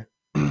teacher,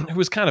 who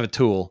was kind of a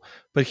tool,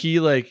 but he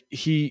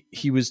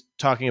was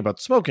talking about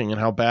smoking and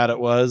how bad it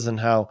was and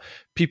how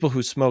people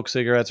who smoke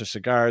cigarettes or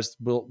cigars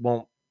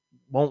won't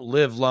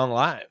live long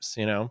lives,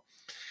 you know?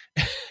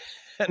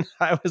 And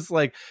I was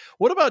like,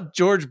 what about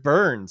George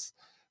Burns?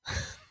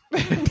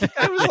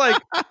 I was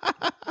like,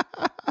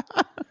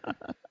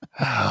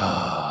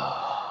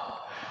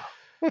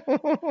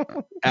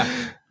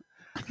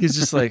 he's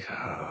just like,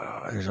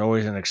 there's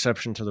always an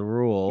exception to the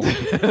rule.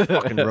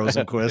 Fucking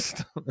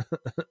Rosenquist.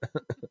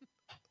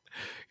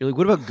 You're like,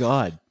 what about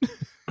God?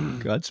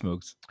 God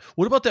smokes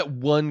What about that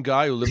one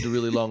guy who lived a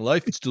really long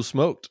life and still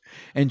smoked?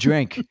 and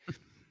drank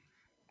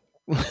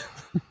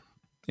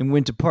and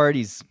went to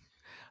parties.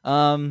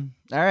 All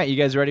right, you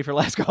guys ready for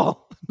last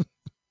call?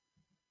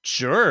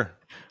 Sure.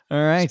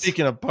 All right.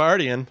 Speaking of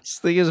partying,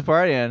 Speaking of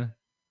partying,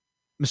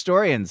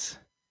 Mystorians.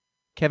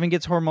 Kevin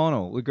gets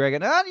hormonal with Greg.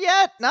 Not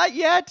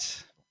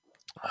yet.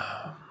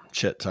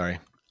 shit, sorry.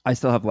 I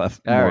still have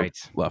left. All more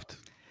right. left.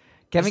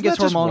 Kevin Isn't gets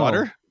that just hormonal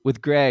water?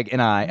 with Greg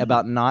and I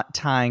about not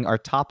tying our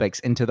topics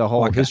into the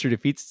whole history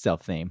defeats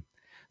itself theme.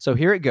 So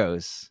here it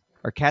goes.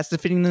 Are cats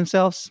defeating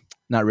themselves?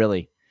 Not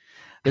really.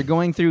 They're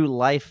going through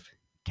life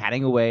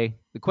catting away.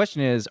 The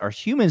question is, are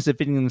humans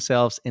defeating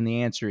themselves? And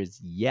the answer is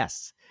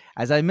yes.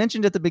 As I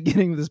mentioned at the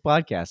beginning of this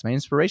podcast, my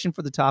inspiration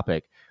for the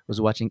topic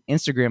was watching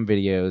Instagram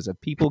videos of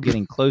people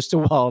getting close to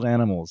wild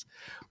animals.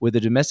 With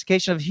the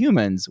domestication of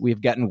humans, we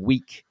have gotten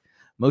weak.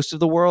 Most of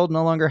the world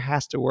no longer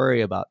has to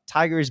worry about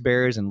tigers,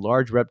 bears, and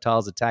large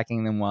reptiles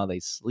attacking them while they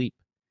sleep.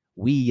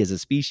 We, as a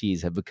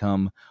species, have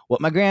become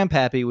what my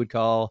grandpappy would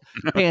call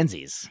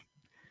pansies.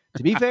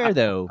 To be fair,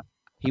 though,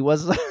 he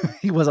was a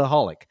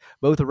holic,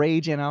 both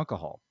rage and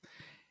alcohol.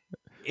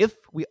 If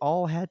we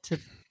all had to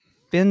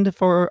fend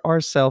for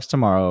ourselves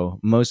tomorrow,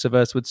 most of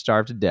us would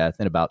starve to death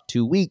in about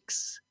 2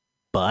 weeks.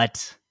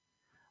 But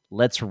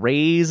let's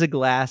raise a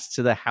glass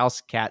to the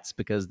house cats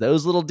because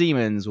those little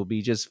demons will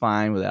be just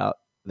fine without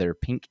their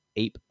pink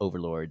ape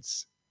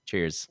overlords.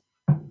 Cheers.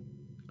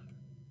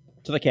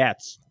 To the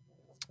cats.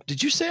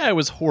 Did you say I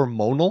was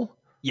hormonal?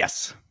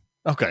 Yes.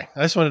 Okay.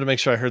 I just wanted to make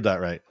sure I heard that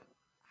right.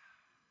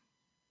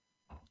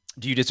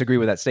 Do you disagree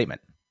with that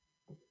statement?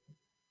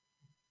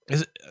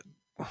 Is it?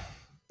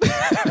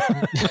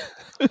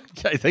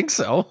 I think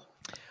so.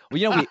 Well,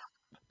 you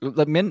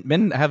know,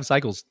 men have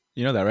cycles.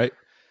 You know that, right?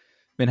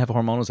 Men have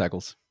hormonal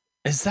cycles.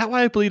 Is that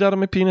why I bleed out of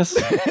my penis?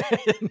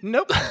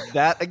 Nope.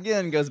 That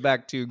again goes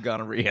back to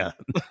gonorrhea.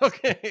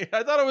 Okay.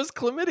 I thought it was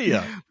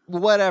chlamydia.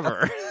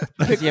 Whatever.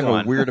 You have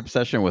a weird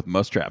obsession with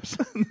mouse-traps.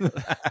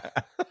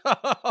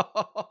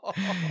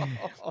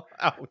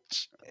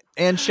 Ouch.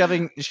 And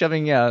shoving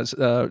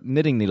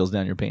knitting needles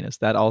down your penis.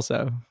 That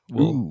also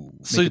will.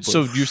 So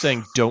you're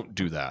saying don't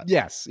do that?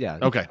 Yes. Yeah.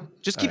 Okay.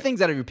 Just keep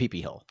things out of your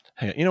pee-pee hole.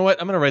 Hang on. You know what?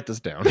 I'm going to write this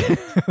down.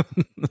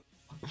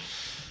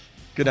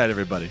 Good night,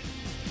 everybody.